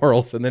ethics and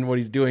morals, and then what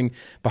he's doing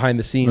behind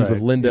the scenes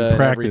with Linda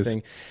and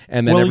everything.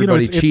 And then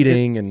everybody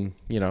cheating and,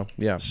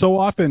 yeah. So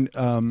often,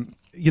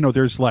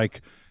 there's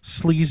like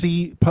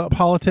sleazy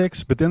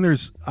politics, but then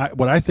there's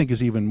what I think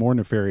is even more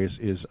nefarious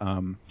is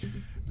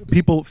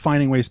people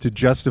finding ways to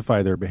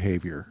justify their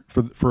behavior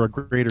for a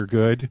greater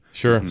good.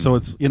 Sure. So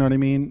it's, you know what I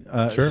mean?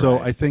 Sure. So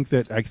I think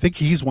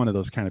he's one of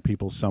those kind of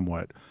people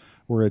somewhat,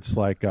 where it's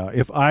like,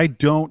 if I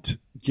don't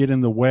get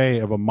in the way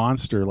of a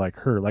monster like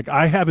her, like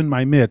I have in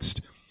my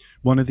midst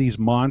one of these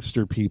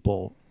monster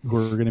people who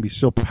are going to be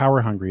so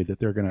power hungry that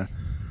they're going to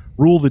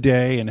rule the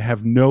day and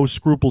have no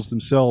scruples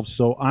themselves.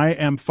 So I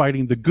am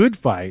fighting the good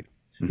fight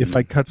if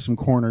I cut some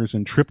corners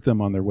and trip them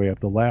on their way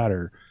up the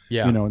ladder.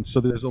 Yeah. And so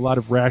there's a lot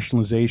of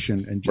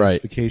rationalization and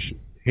justification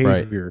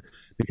behavior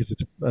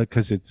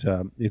because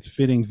it's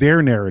fitting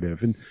their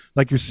narrative. And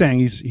like you're saying,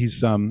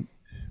 he's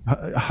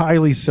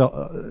highly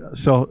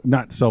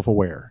not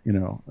self-aware,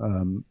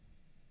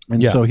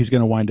 so he's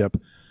going to wind up,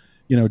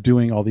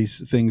 doing all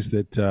these things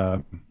that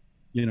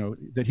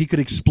that he could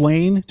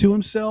explain to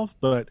himself.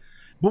 But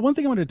one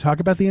thing I wanted to talk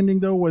about the ending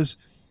though was,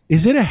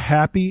 is it a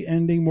happy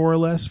ending, more or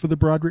less, for the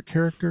Broderick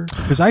character?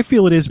 Because I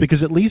feel it is,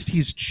 because at least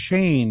he's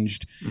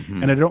changed,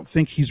 and I don't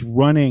think he's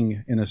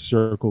running in a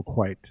circle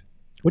quite.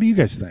 What do you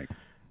guys think?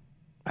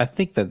 I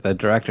think that the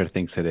director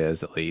thinks it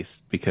is, at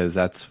least, because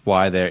that's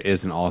why there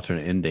is an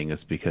alternate ending,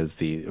 is because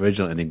the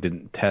original ending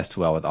didn't test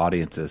well with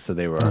audiences. So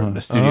they were in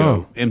the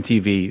studio.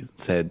 MTV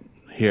said,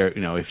 here,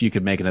 if you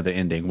could make another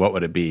ending, what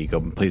would it be?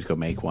 Please go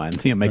make one.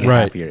 Make a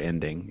happier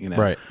ending.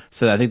 Right.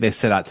 So I think they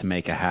set out to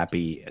make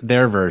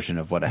their version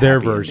of what their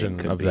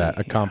version of that,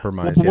 a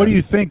compromise. Well, what do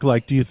you think?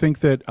 Like, do you think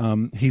that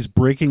he's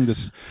breaking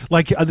this?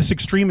 Like, this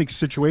extreme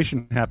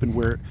situation happened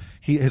where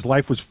his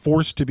life was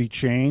forced to be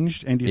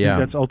changed, and do you think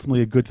that's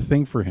ultimately a good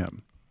thing for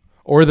him?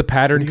 Or the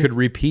pattern could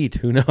repeat.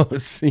 Who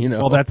knows?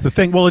 Well, that's the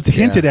thing. Well, it's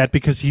hinted at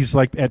because he's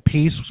like at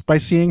peace by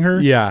seeing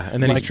her. Yeah,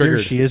 and then like, he's triggered.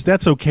 There she is.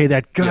 That's okay.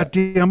 That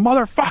goddamn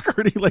motherfucker.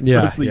 And he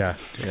throws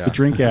the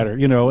drink at her.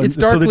 It's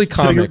darkly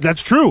comic.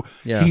 That's true.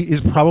 Yeah. He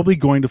is probably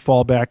going to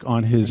fall back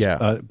on his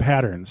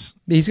patterns.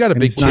 He's got a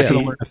big. He's not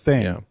going to learn a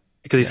thing. Yeah.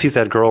 Because he sees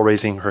that girl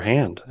raising her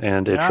hand,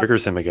 and it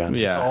triggers him again.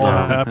 Yeah, it's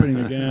all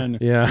happening again.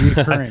 Yeah,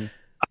 reoccurring.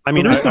 I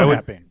mean, I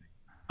would.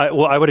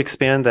 I would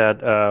expand that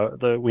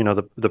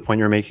the point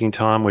you're making,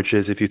 Tom, which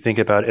is if you think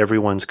about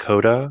everyone's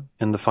coda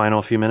in the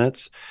final few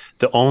minutes,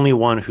 the only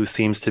one who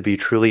seems to be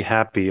truly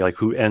happy, like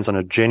who ends on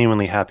a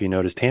genuinely happy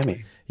note, is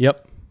Tammy.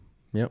 Yep.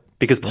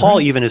 Because Paul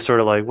even is sort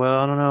of like,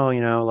 well, I don't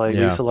know,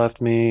 Lisa left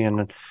me,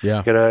 and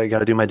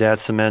gotta do my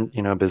dad's cement,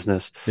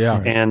 business. Yeah.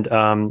 And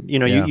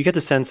you get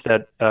the sense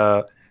that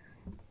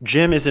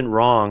Jim isn't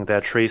wrong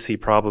that Tracy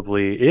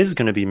probably is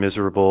going to be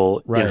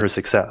miserable in her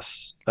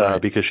success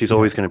because she's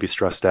always going to be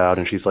stressed out,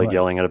 and she's like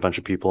yelling at a bunch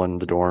of people in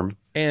the dorm.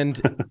 And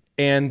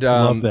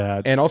love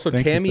that. And also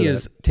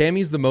Tammy's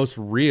the most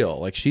real.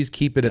 Like, she's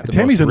keeping it the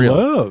Tammy's most real.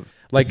 in love.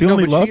 Like, it's the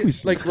only love we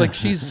see. Like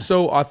she's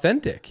so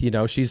authentic.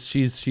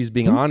 She's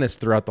being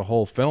honest throughout the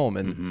whole film,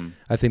 and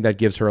I think that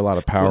gives her a lot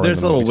of power. Well,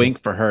 there's a little wink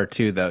for her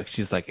too, though.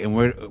 She's like, and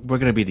we're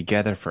gonna be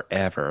together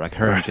forever, like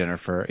her and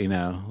Jennifer.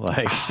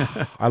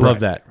 I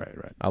love that.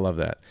 Right. I love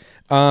that.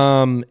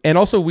 And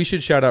also we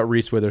should shout out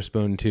Reese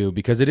Witherspoon too,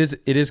 because it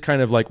is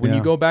kind of like when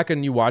you go back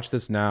and you watch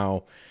this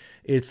now,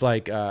 it's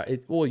like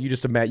you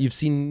just imagine you've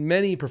seen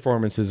many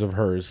performances of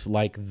hers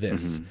like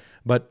this,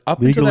 but up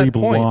until that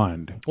point,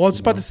 Blonde. well, I was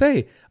about to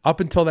say, up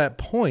until that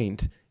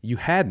point, you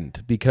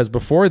hadn't, because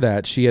before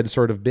that she had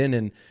sort of been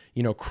in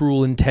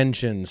Cruel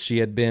Intentions. She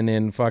had been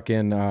in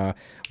fucking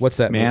what's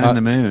that? Man on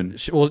the Moon.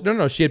 She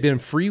had been in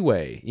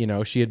Freeway.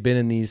 She had been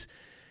in these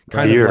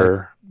kind of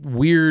like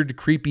weird,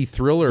 creepy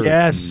thriller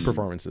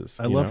performances.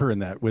 I love her in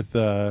that with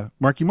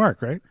Marky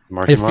Mark, right?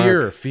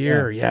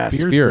 Fear, yes,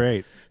 Fear's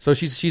great. So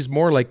she's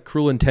more like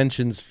Cruel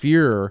Intentions,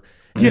 Fear.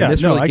 And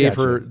this really gave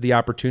her the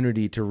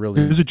opportunity to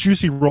really. It was a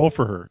juicy role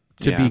for her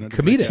to be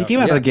comedic. She came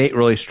out of the gate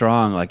really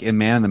strong, like in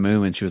Man on the Moon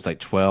when she was like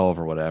 12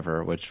 or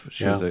whatever, which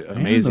she was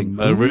amazing,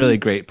 a really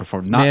great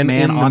performance. Not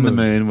Man on the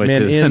Moon, which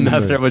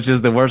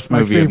is the worst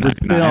movie of favorite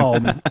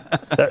film.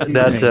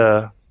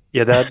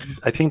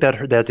 I think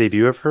that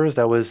debut of hers,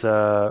 that was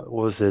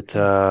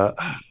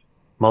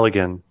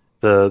Mulligan,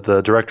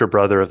 the director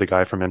brother of the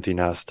guy from Empty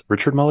Nest,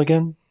 Richard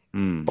Mulligan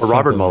or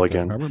Robert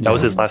Mulligan. That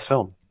was his last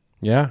film.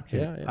 Yeah.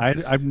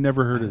 I've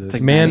never heard of this.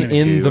 Like Man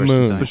in the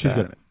Moon. So she's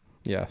good at it.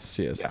 Yes,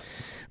 she is. Yeah.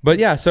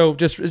 But so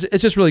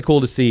it's just really cool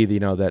to see,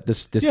 that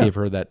this gave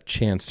her that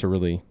chance to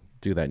really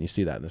do that, and you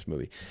see that in this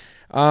movie.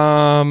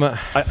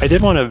 I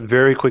did want to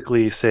very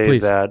quickly say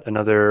that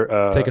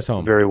another take us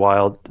home. Very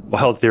wild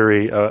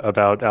theory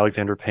about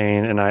Alexander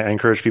Payne, and I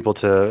encourage people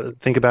to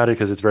think about it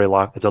because it's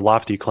a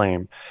lofty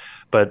claim.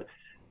 But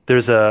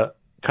there's a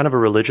kind of a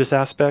religious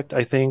aspect,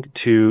 I think,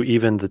 to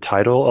even the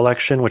title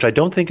election, which I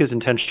don't think is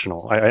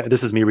intentional.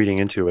 This is me reading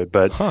into it,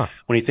 but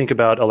when you think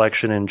about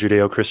election in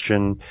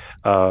Judeo-Christian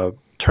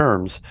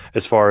terms,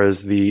 as far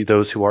as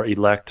those who are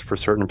elect for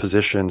certain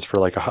positions, for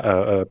like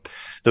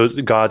those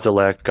God's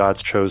elect,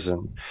 God's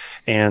chosen,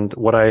 and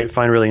what I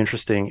find really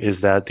interesting is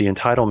that the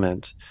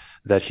entitlement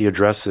that he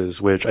addresses,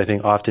 which I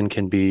think often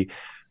can be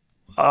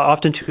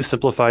often too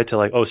simplified to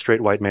like, oh,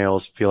 straight white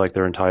males feel like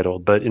they're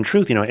entitled. But in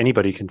truth,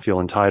 anybody can feel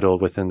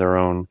entitled within their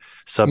own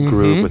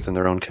subgroup, within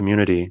their own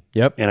community.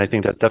 Yep. And I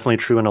think that's definitely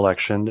true in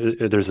election.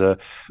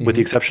 With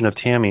the exception of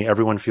Tammy,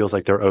 everyone feels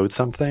like they're owed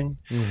something.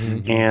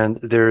 And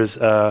there's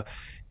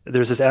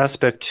this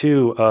aspect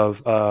too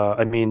of,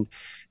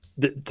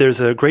 there's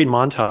a great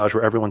montage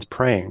where everyone's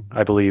praying,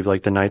 I believe,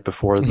 like the night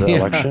before the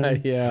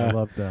election. Yeah, I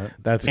love that.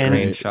 That's Great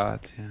great.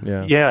 shots.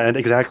 Yeah, and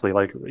exactly,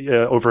 like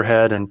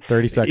overhead and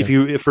 30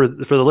 seconds. For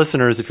the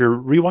listeners, if you're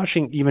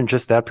rewatching even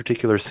just that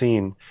particular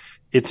scene,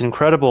 it's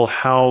incredible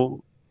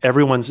how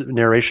everyone's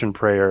narration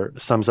prayer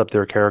sums up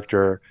their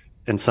character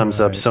and sums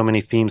up so many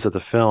themes of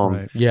the film.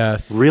 Right.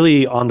 Yes.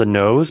 Really on the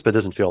nose, but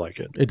doesn't feel like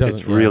it. It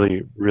doesn't. It's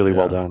really, really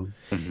well done.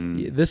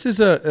 This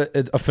is a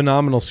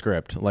phenomenal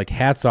script. Like,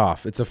 hats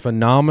off. It's a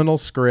phenomenal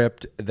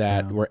script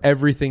where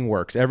everything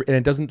works. And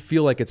it doesn't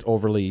feel like it's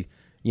overly,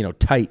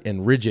 tight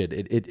and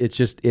rigid. It's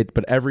just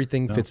but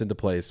everything fits into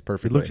place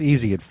perfectly. It looks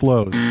easy. It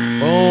flows.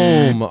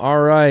 Boom.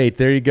 All right.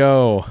 There you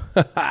go.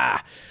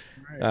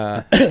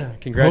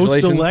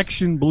 Congratulations.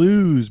 Post-election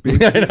blues, baby.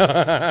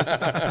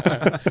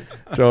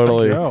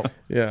 Totally. Go.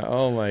 Yeah.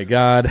 Oh my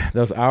God.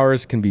 Those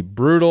hours can be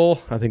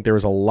brutal. I think there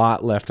was a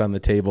lot left on the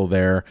table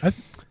there.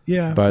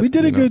 But we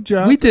did a good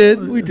job. We did.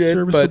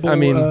 Serviceable, But I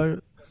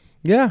mean,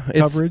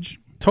 it's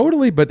coverage.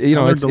 Totally. But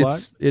learned a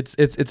lot.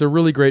 it's a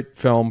really great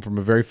film from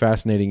a very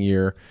fascinating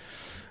year.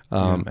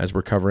 As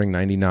we're covering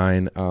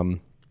 99.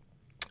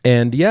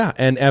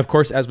 And of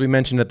course, as we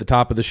mentioned at the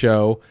top of the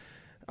show,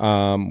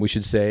 we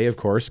should say, of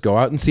course, go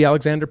out and see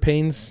Alexander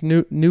Payne's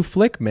new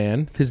flick,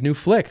 man. His new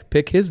flick.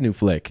 Pick his new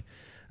flick,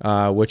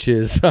 which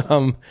is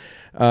what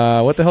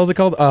the hell is it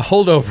called?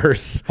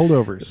 Holdovers.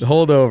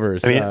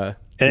 Holdovers. I mean,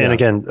 and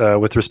again,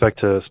 with respect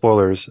to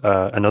spoilers,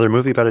 another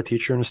movie about a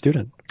teacher and a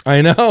student.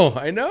 I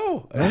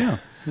know. Yeah.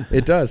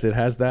 It does. It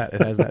has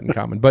that in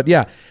common. But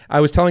yeah, I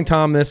was telling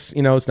Tom this.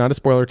 It's not a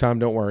spoiler, Tom.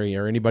 Don't worry,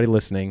 or anybody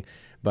listening.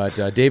 But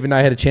Dave and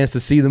I had a chance to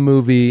see the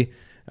movie.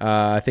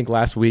 I think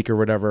last week or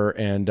whatever,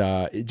 and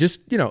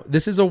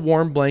this is a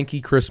warm,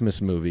 blanky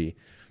Christmas movie,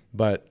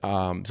 but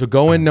so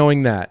go in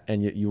knowing that,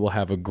 and you will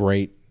have a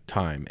great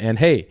time. And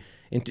hey,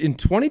 in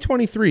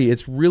 2023,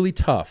 it's really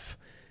tough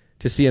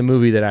to see a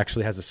movie that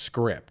actually has a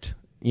script,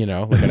 like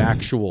an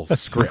actual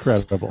script.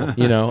 Incredible.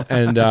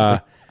 And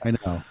I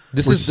know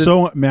we're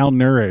so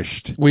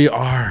malnourished. We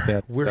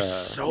are. We're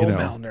so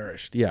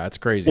malnourished. Yeah, it's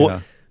crazy.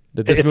 Well,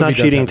 it's not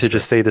cheating to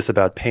just say this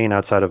about Payne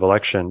outside of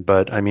election,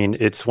 but I mean,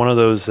 it's one of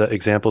those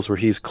examples where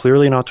he's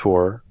clearly an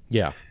auteur.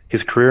 Yeah.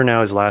 His career now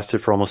has lasted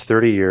for almost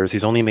 30 years.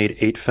 He's only made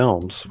 8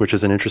 films, which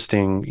is an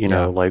interesting,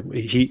 like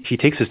he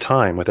takes his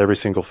time with every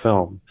single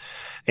film.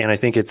 And I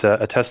think it's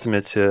a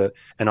testament to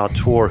an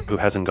auteur who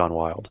hasn't gone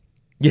wild.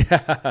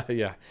 Yeah,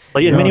 yeah.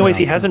 Like in many ways,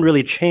 he hasn't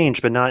really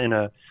changed, but not in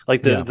a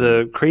like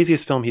the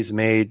craziest film he's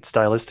made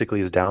stylistically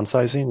is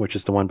Downsizing, which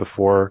is the one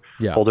before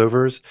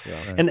Holdovers,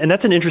 and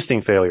that's an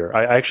interesting failure.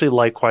 I actually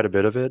like quite a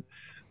bit of it,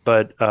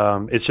 but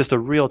it's just a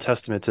real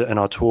testament to an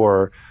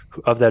auteur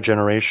of that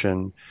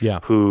generation,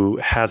 who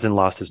hasn't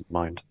lost his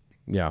mind.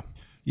 Yeah.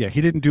 Yeah,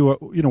 he didn't do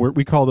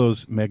we call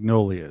those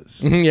magnolias.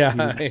 He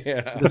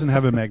doesn't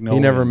have a magnolia.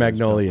 He never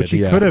magnolia, which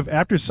he could have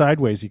after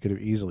Sideways. He could have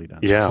easily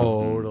done. Yeah,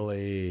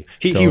 totally.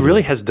 He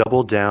really has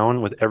doubled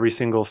down with every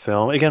single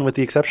film. Again, with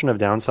the exception of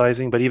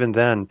Downsizing, but even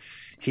then,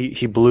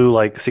 he blew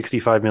like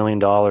 $65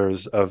 million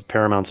of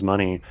Paramount's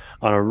money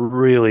on a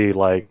really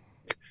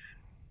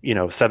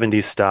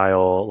 70s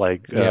style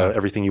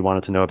everything you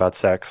wanted to know about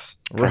sex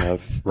kind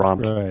of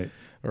romp.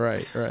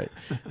 Right.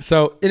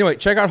 So anyway,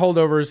 check out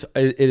Holdovers.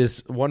 It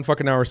is 1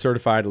 fucking hour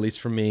certified, at least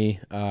for me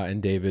and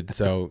David.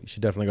 So you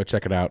should definitely go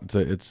check it out.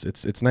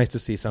 It's nice to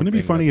see something. Wouldn't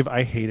it be funny if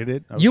I hated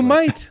it? You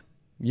might.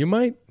 No,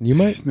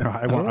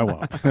 I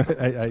won't.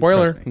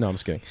 Spoiler. No, I'm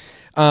just kidding.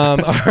 All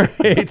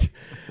right,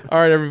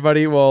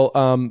 everybody.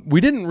 Well,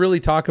 we didn't really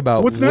talk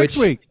about what's next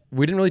week.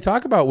 We didn't really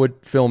talk about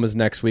what film is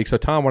next week. So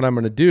Tom, what I'm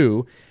going to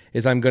do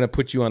is I'm going to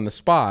put you on the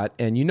spot,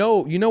 and you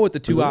know what the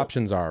two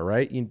options are,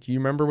 right? Do you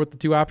remember what the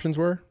two options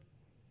were?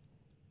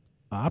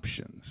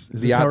 Options.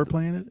 Is this how we're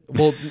playing it?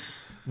 Well,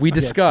 we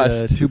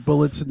discussed 2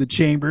 bullets in the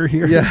chamber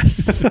here.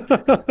 Yes,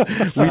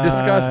 we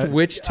discussed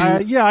which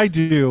two. Yeah, I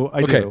do.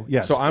 I okay. do.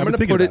 Yes. So I'm going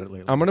to put it.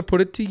 I'm going to put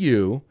it to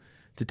you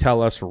to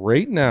tell us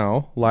right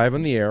now, live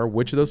on the air,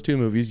 which of those 2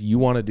 movies you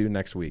want to do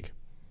next week.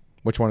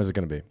 Which one is it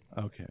going to be?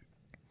 Okay.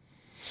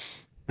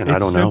 And it's I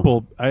don't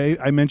simple. know.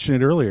 I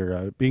mentioned it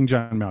earlier, being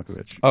John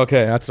Malkovich.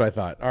 Okay, that's what I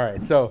thought. All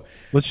right, so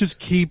let's just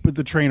keep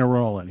the train a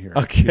rolling here.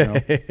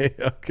 Okay,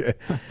 okay.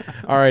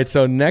 All right,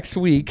 so next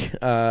week,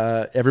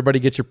 everybody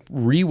get your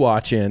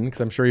rewatch in because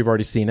I'm sure you've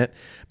already seen it,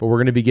 but we're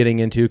going to be getting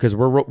into because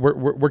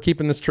we're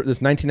keeping this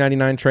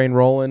 1999 train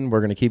rolling.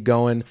 We're going to keep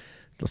going.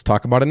 Let's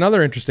talk about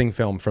another interesting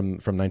film from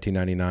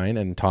 1999.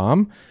 And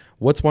Tom,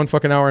 what's One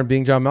Fucking Hour and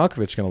Being John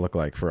Malkovich going to look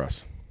like for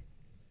us?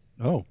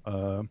 Well,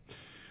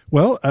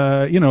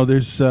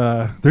 there's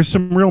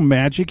some real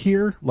magic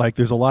here. Like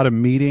there's a lot of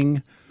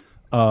meeting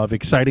of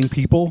exciting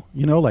people,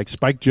 like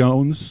Spike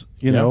Jonze,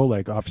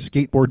 like off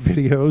skateboard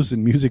videos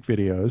and music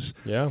videos.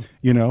 Yeah.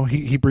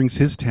 He brings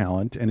his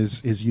talent and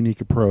his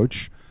unique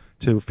approach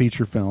to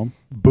feature film.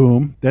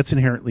 Boom. That's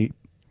inherently,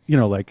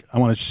 like I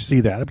want to see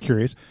that. I'm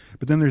curious.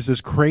 But then there's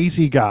this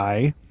crazy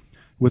guy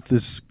with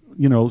this,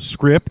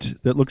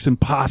 script that looks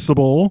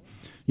impossible.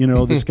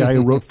 This guy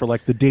who wrote for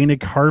like the Dana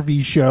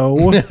Carvey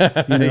show,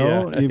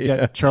 you've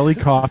got Charlie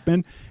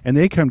Kaufman, and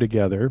they come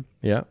together,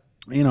 and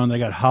they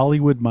got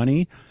Hollywood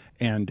money,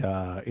 and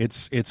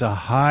it's a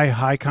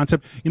high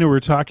concept. We're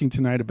talking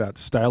tonight about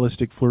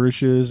stylistic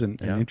flourishes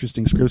and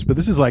interesting scripts, but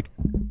this is like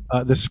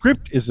the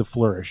script is a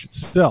flourish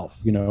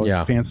itself.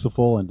 It's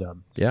fanciful, and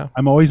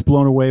I'm always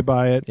blown away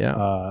by it.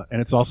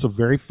 And it's also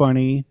very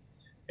funny,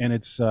 and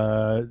it's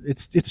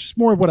just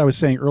more of what I was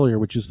saying earlier,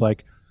 which is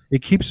like,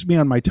 it keeps me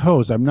on my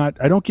toes. I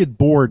don't get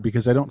bored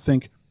because I don't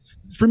think,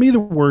 for me, the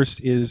worst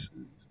is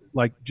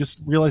like just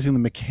realizing the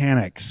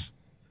mechanics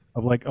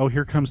of like, oh,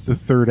 here comes the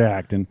third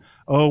act. And,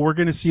 oh, we're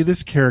going to see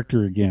this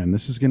character again.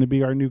 This is going to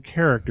be our new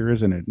character,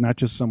 isn't it? Not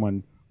just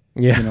someone,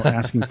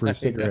 asking for a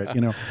cigarette,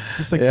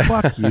 just like,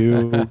 fuck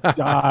you,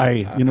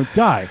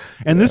 die.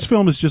 And this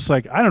film is just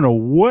like, I don't know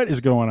what is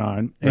going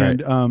on.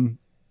 And,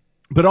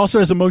 but also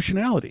has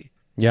emotionality.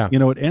 Yeah.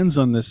 It ends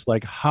on this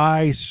like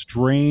high,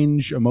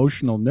 strange,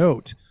 emotional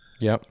note.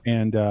 Yep.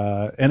 And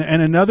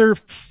another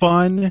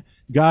fun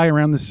guy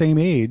around the same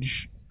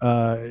age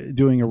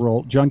doing a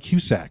role, John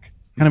Cusack,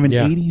 kind of an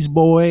 80s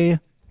boy.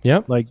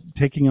 Yep. Like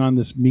taking on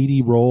this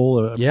meaty role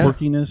of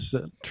quirkiness.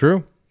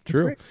 True.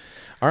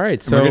 All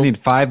right. So we're going to need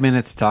 5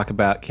 minutes to talk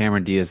about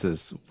Cameron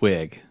Diaz's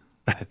wig,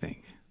 I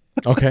think.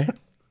 Okay.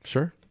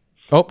 Sure.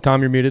 Oh, Tom,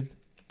 you're muted.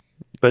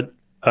 But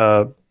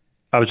I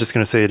was just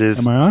going to say it is.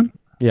 Am I on?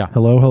 Yeah.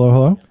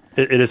 Hello.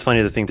 It is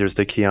funny to think there's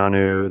the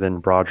Keanu, then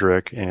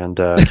Broderick, and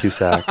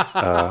Cusack.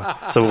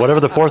 So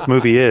whatever the fourth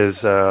movie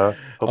is,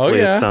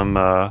 hopefully it's some.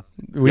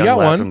 We got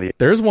one.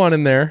 There's one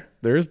in there.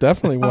 There's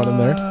definitely one in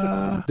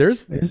there.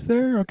 Is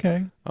there?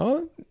 Okay.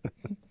 Oh,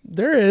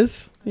 there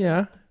is.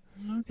 Yeah.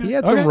 Okay. He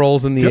had some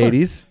roles in the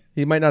 80s.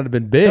 He might not have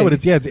been big. No, but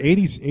it's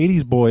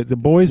 80s boy. The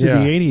boys in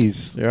the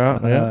 80s.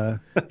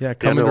 Yeah,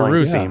 coming to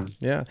roost.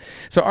 Yeah.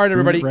 So, all right,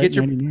 everybody, get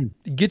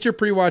your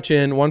pre-watch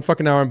in. One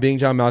Fucking Hour on Being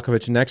John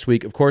Malkovich next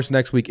week. Of course,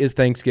 next week is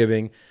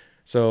Thanksgiving.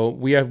 So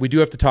we do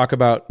have to talk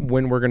about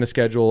when we're going to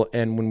schedule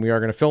and when we are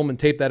going to film and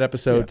tape that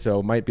episode. So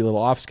it might be a little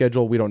off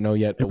schedule. We don't know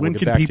yet. But when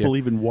can people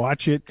even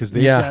watch it? Because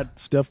they've got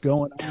stuff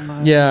going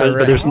on. Yeah,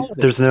 but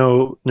there's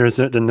no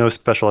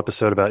special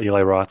episode about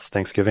Eli Roth's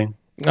Thanksgiving.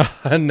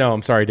 No,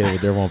 I'm sorry, David.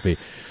 There won't be.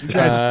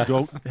 Guys,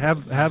 go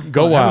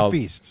go wild. Have a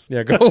feast.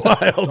 Yeah, go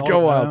wild.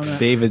 Go wild.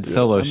 David's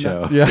solo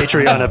show.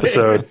 Patreon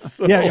episode.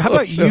 How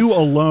about you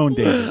alone,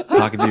 David?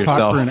 Talking to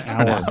yourself for an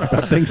hour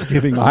about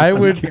Thanksgiving.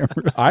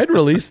 I'd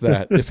release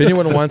that. If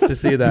anyone wants to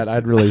see that,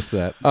 I'd release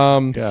that. All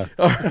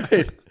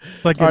right.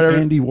 Like an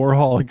Andy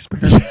Warhol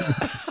experiment.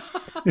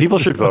 People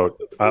should vote.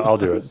 I'll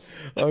do it.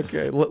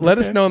 Okay. Let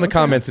us know in the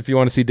comments if you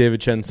want to see David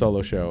Chen's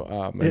solo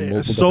show.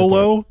 We'll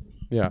solo?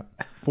 Yeah.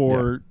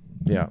 For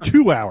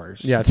 2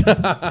 hours. Yeah.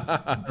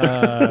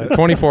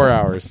 24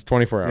 hours.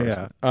 24 hours.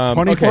 Yeah.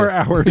 24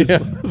 hours.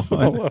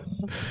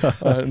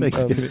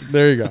 Thanksgiving.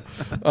 There you go.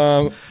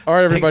 All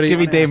right, everybody.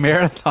 Thanksgiving Day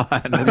Marathon.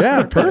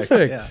 Yeah,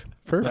 perfect. Yeah.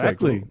 Perfect.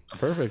 Exactly.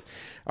 Perfect.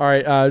 All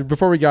right.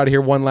 Before we get out of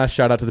here, one last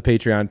shout out to the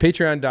Patreon.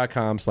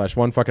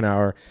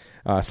 Patreon.com/onefuckinghour.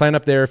 Sign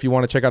up there if you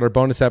want to check out our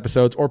bonus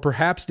episodes or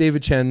perhaps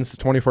David Chen's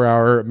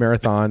 24-hour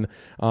marathon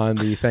on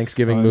the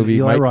Thanksgiving movie.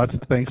 Eli Roth's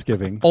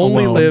Thanksgiving.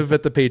 Only live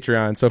at the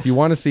Patreon. So if you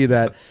want to see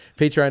that,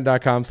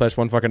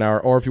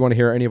 patreon.com/onefuckinghour, or if you want to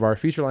hear any of our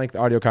feature-length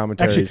audio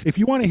commentaries. Actually, if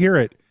you want to hear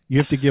it, you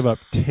have to give up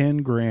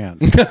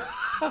 $10,000.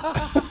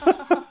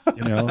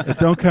 It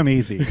don't come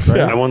easy.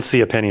 Right? I won't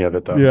see a penny of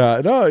it though.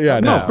 Yeah, no,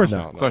 of course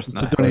not. Of course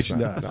not. It's a donation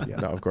to us.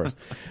 No, of course.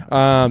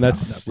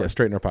 That's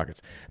straight in our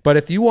pockets. But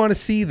if you want to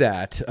see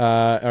that,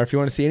 or if you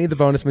want to see any of the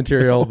bonus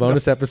material,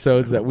 bonus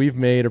episodes that we've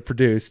made or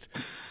produced,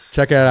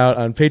 check it out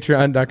on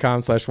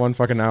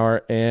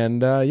patreon.com/onefuckinghour.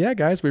 And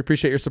guys, we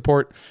appreciate your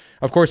support.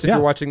 Of course, if you're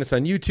watching this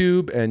on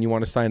YouTube and you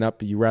want to sign up,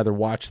 but you rather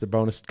watch the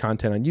bonus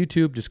content on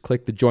YouTube, just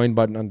click the join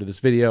button under this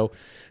video.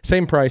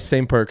 Same price,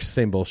 same perks,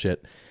 same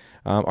bullshit.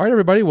 All right,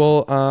 everybody.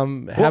 Let's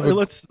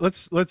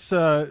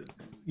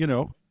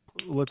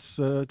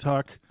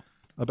talk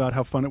about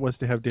how fun it was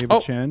to have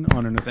David Chen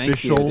on an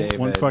official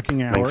One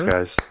Fucking Hour. Thanks,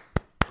 guys.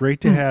 great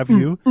to have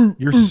you.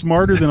 You're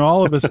smarter than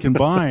all of us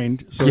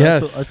combined. So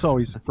Yes. that's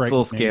always frightening. It's a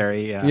little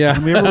scary. Yeah. Yeah.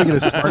 Whenever we get a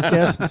smart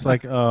guest, it's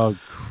like, oh,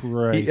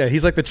 Christ.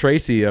 He's like the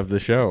Tracy of the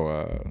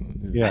show.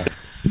 Yeah.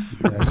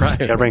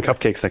 Gotta bring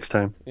cupcakes next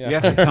time. Yeah. You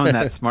have to tone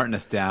that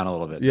smartness down a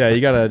little bit. Yeah, you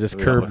gotta just So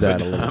we don't curb look so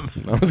that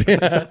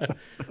a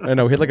little. I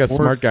know we had like a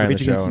smart guy on the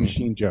Rage show. Against the and-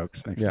 Machine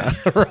jokes next Yeah.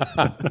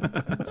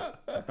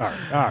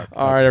 time.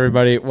 All right,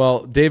 everybody.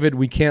 Well, David,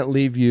 we can't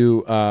leave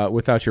you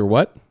without your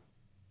what?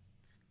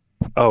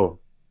 Oh,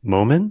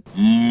 Moment?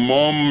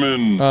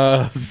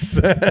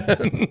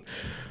 Zen.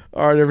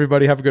 All right,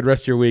 everybody. Have a good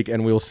rest of your week,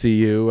 and we'll see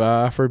you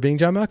for Being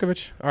John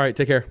Malkovich. All right,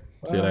 take care.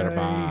 See you later.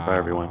 Bye. Bye,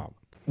 everyone.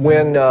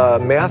 When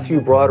Matthew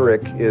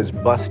Broderick is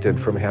busted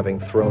from having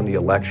thrown the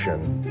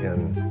election,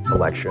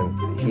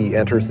 he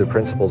enters the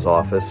principal's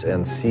office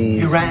and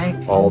sees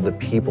all the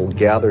people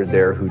gathered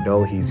there who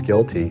know he's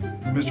guilty.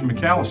 Mr.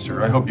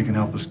 McAllister, I hope you can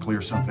help us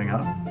clear something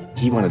up.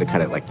 He wanted to cut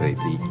it like the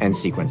end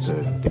sequence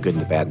of The Good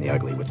and the Bad and the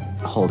Ugly, with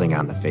holding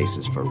on the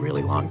faces for a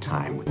really long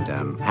time.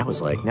 And I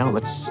was like, no,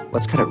 let's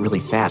cut it really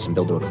fast and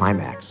build to a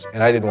climax.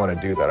 And I didn't want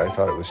to do that. I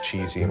thought it was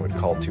cheesy and would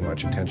call too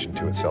much attention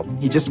to itself.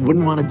 He just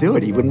wouldn't want to do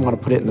it. He wouldn't want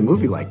to put it in the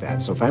movie like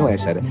that. So finally I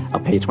said, I'll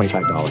pay you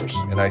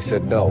 $25. And I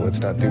said, no, let's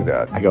not do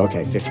that. I go,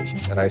 okay,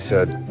 50. And I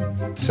said,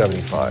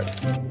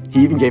 75.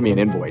 He even gave me an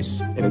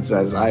invoice, and it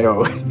says I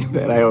owe him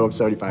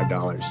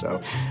 $75. So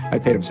I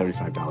paid him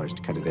 $75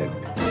 to cut it in.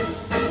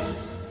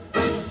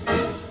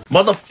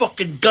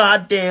 Motherfucking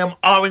goddamn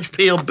orange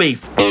peel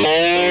beef.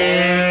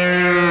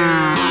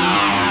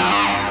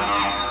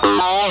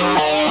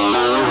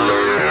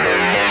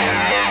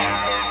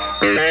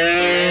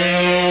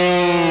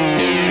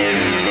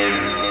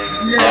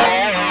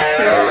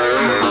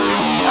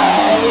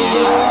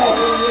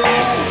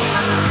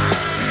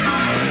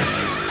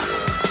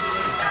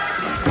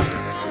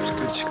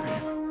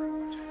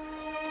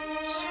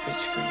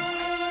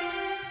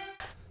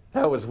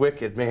 That was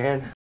wicked,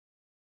 man.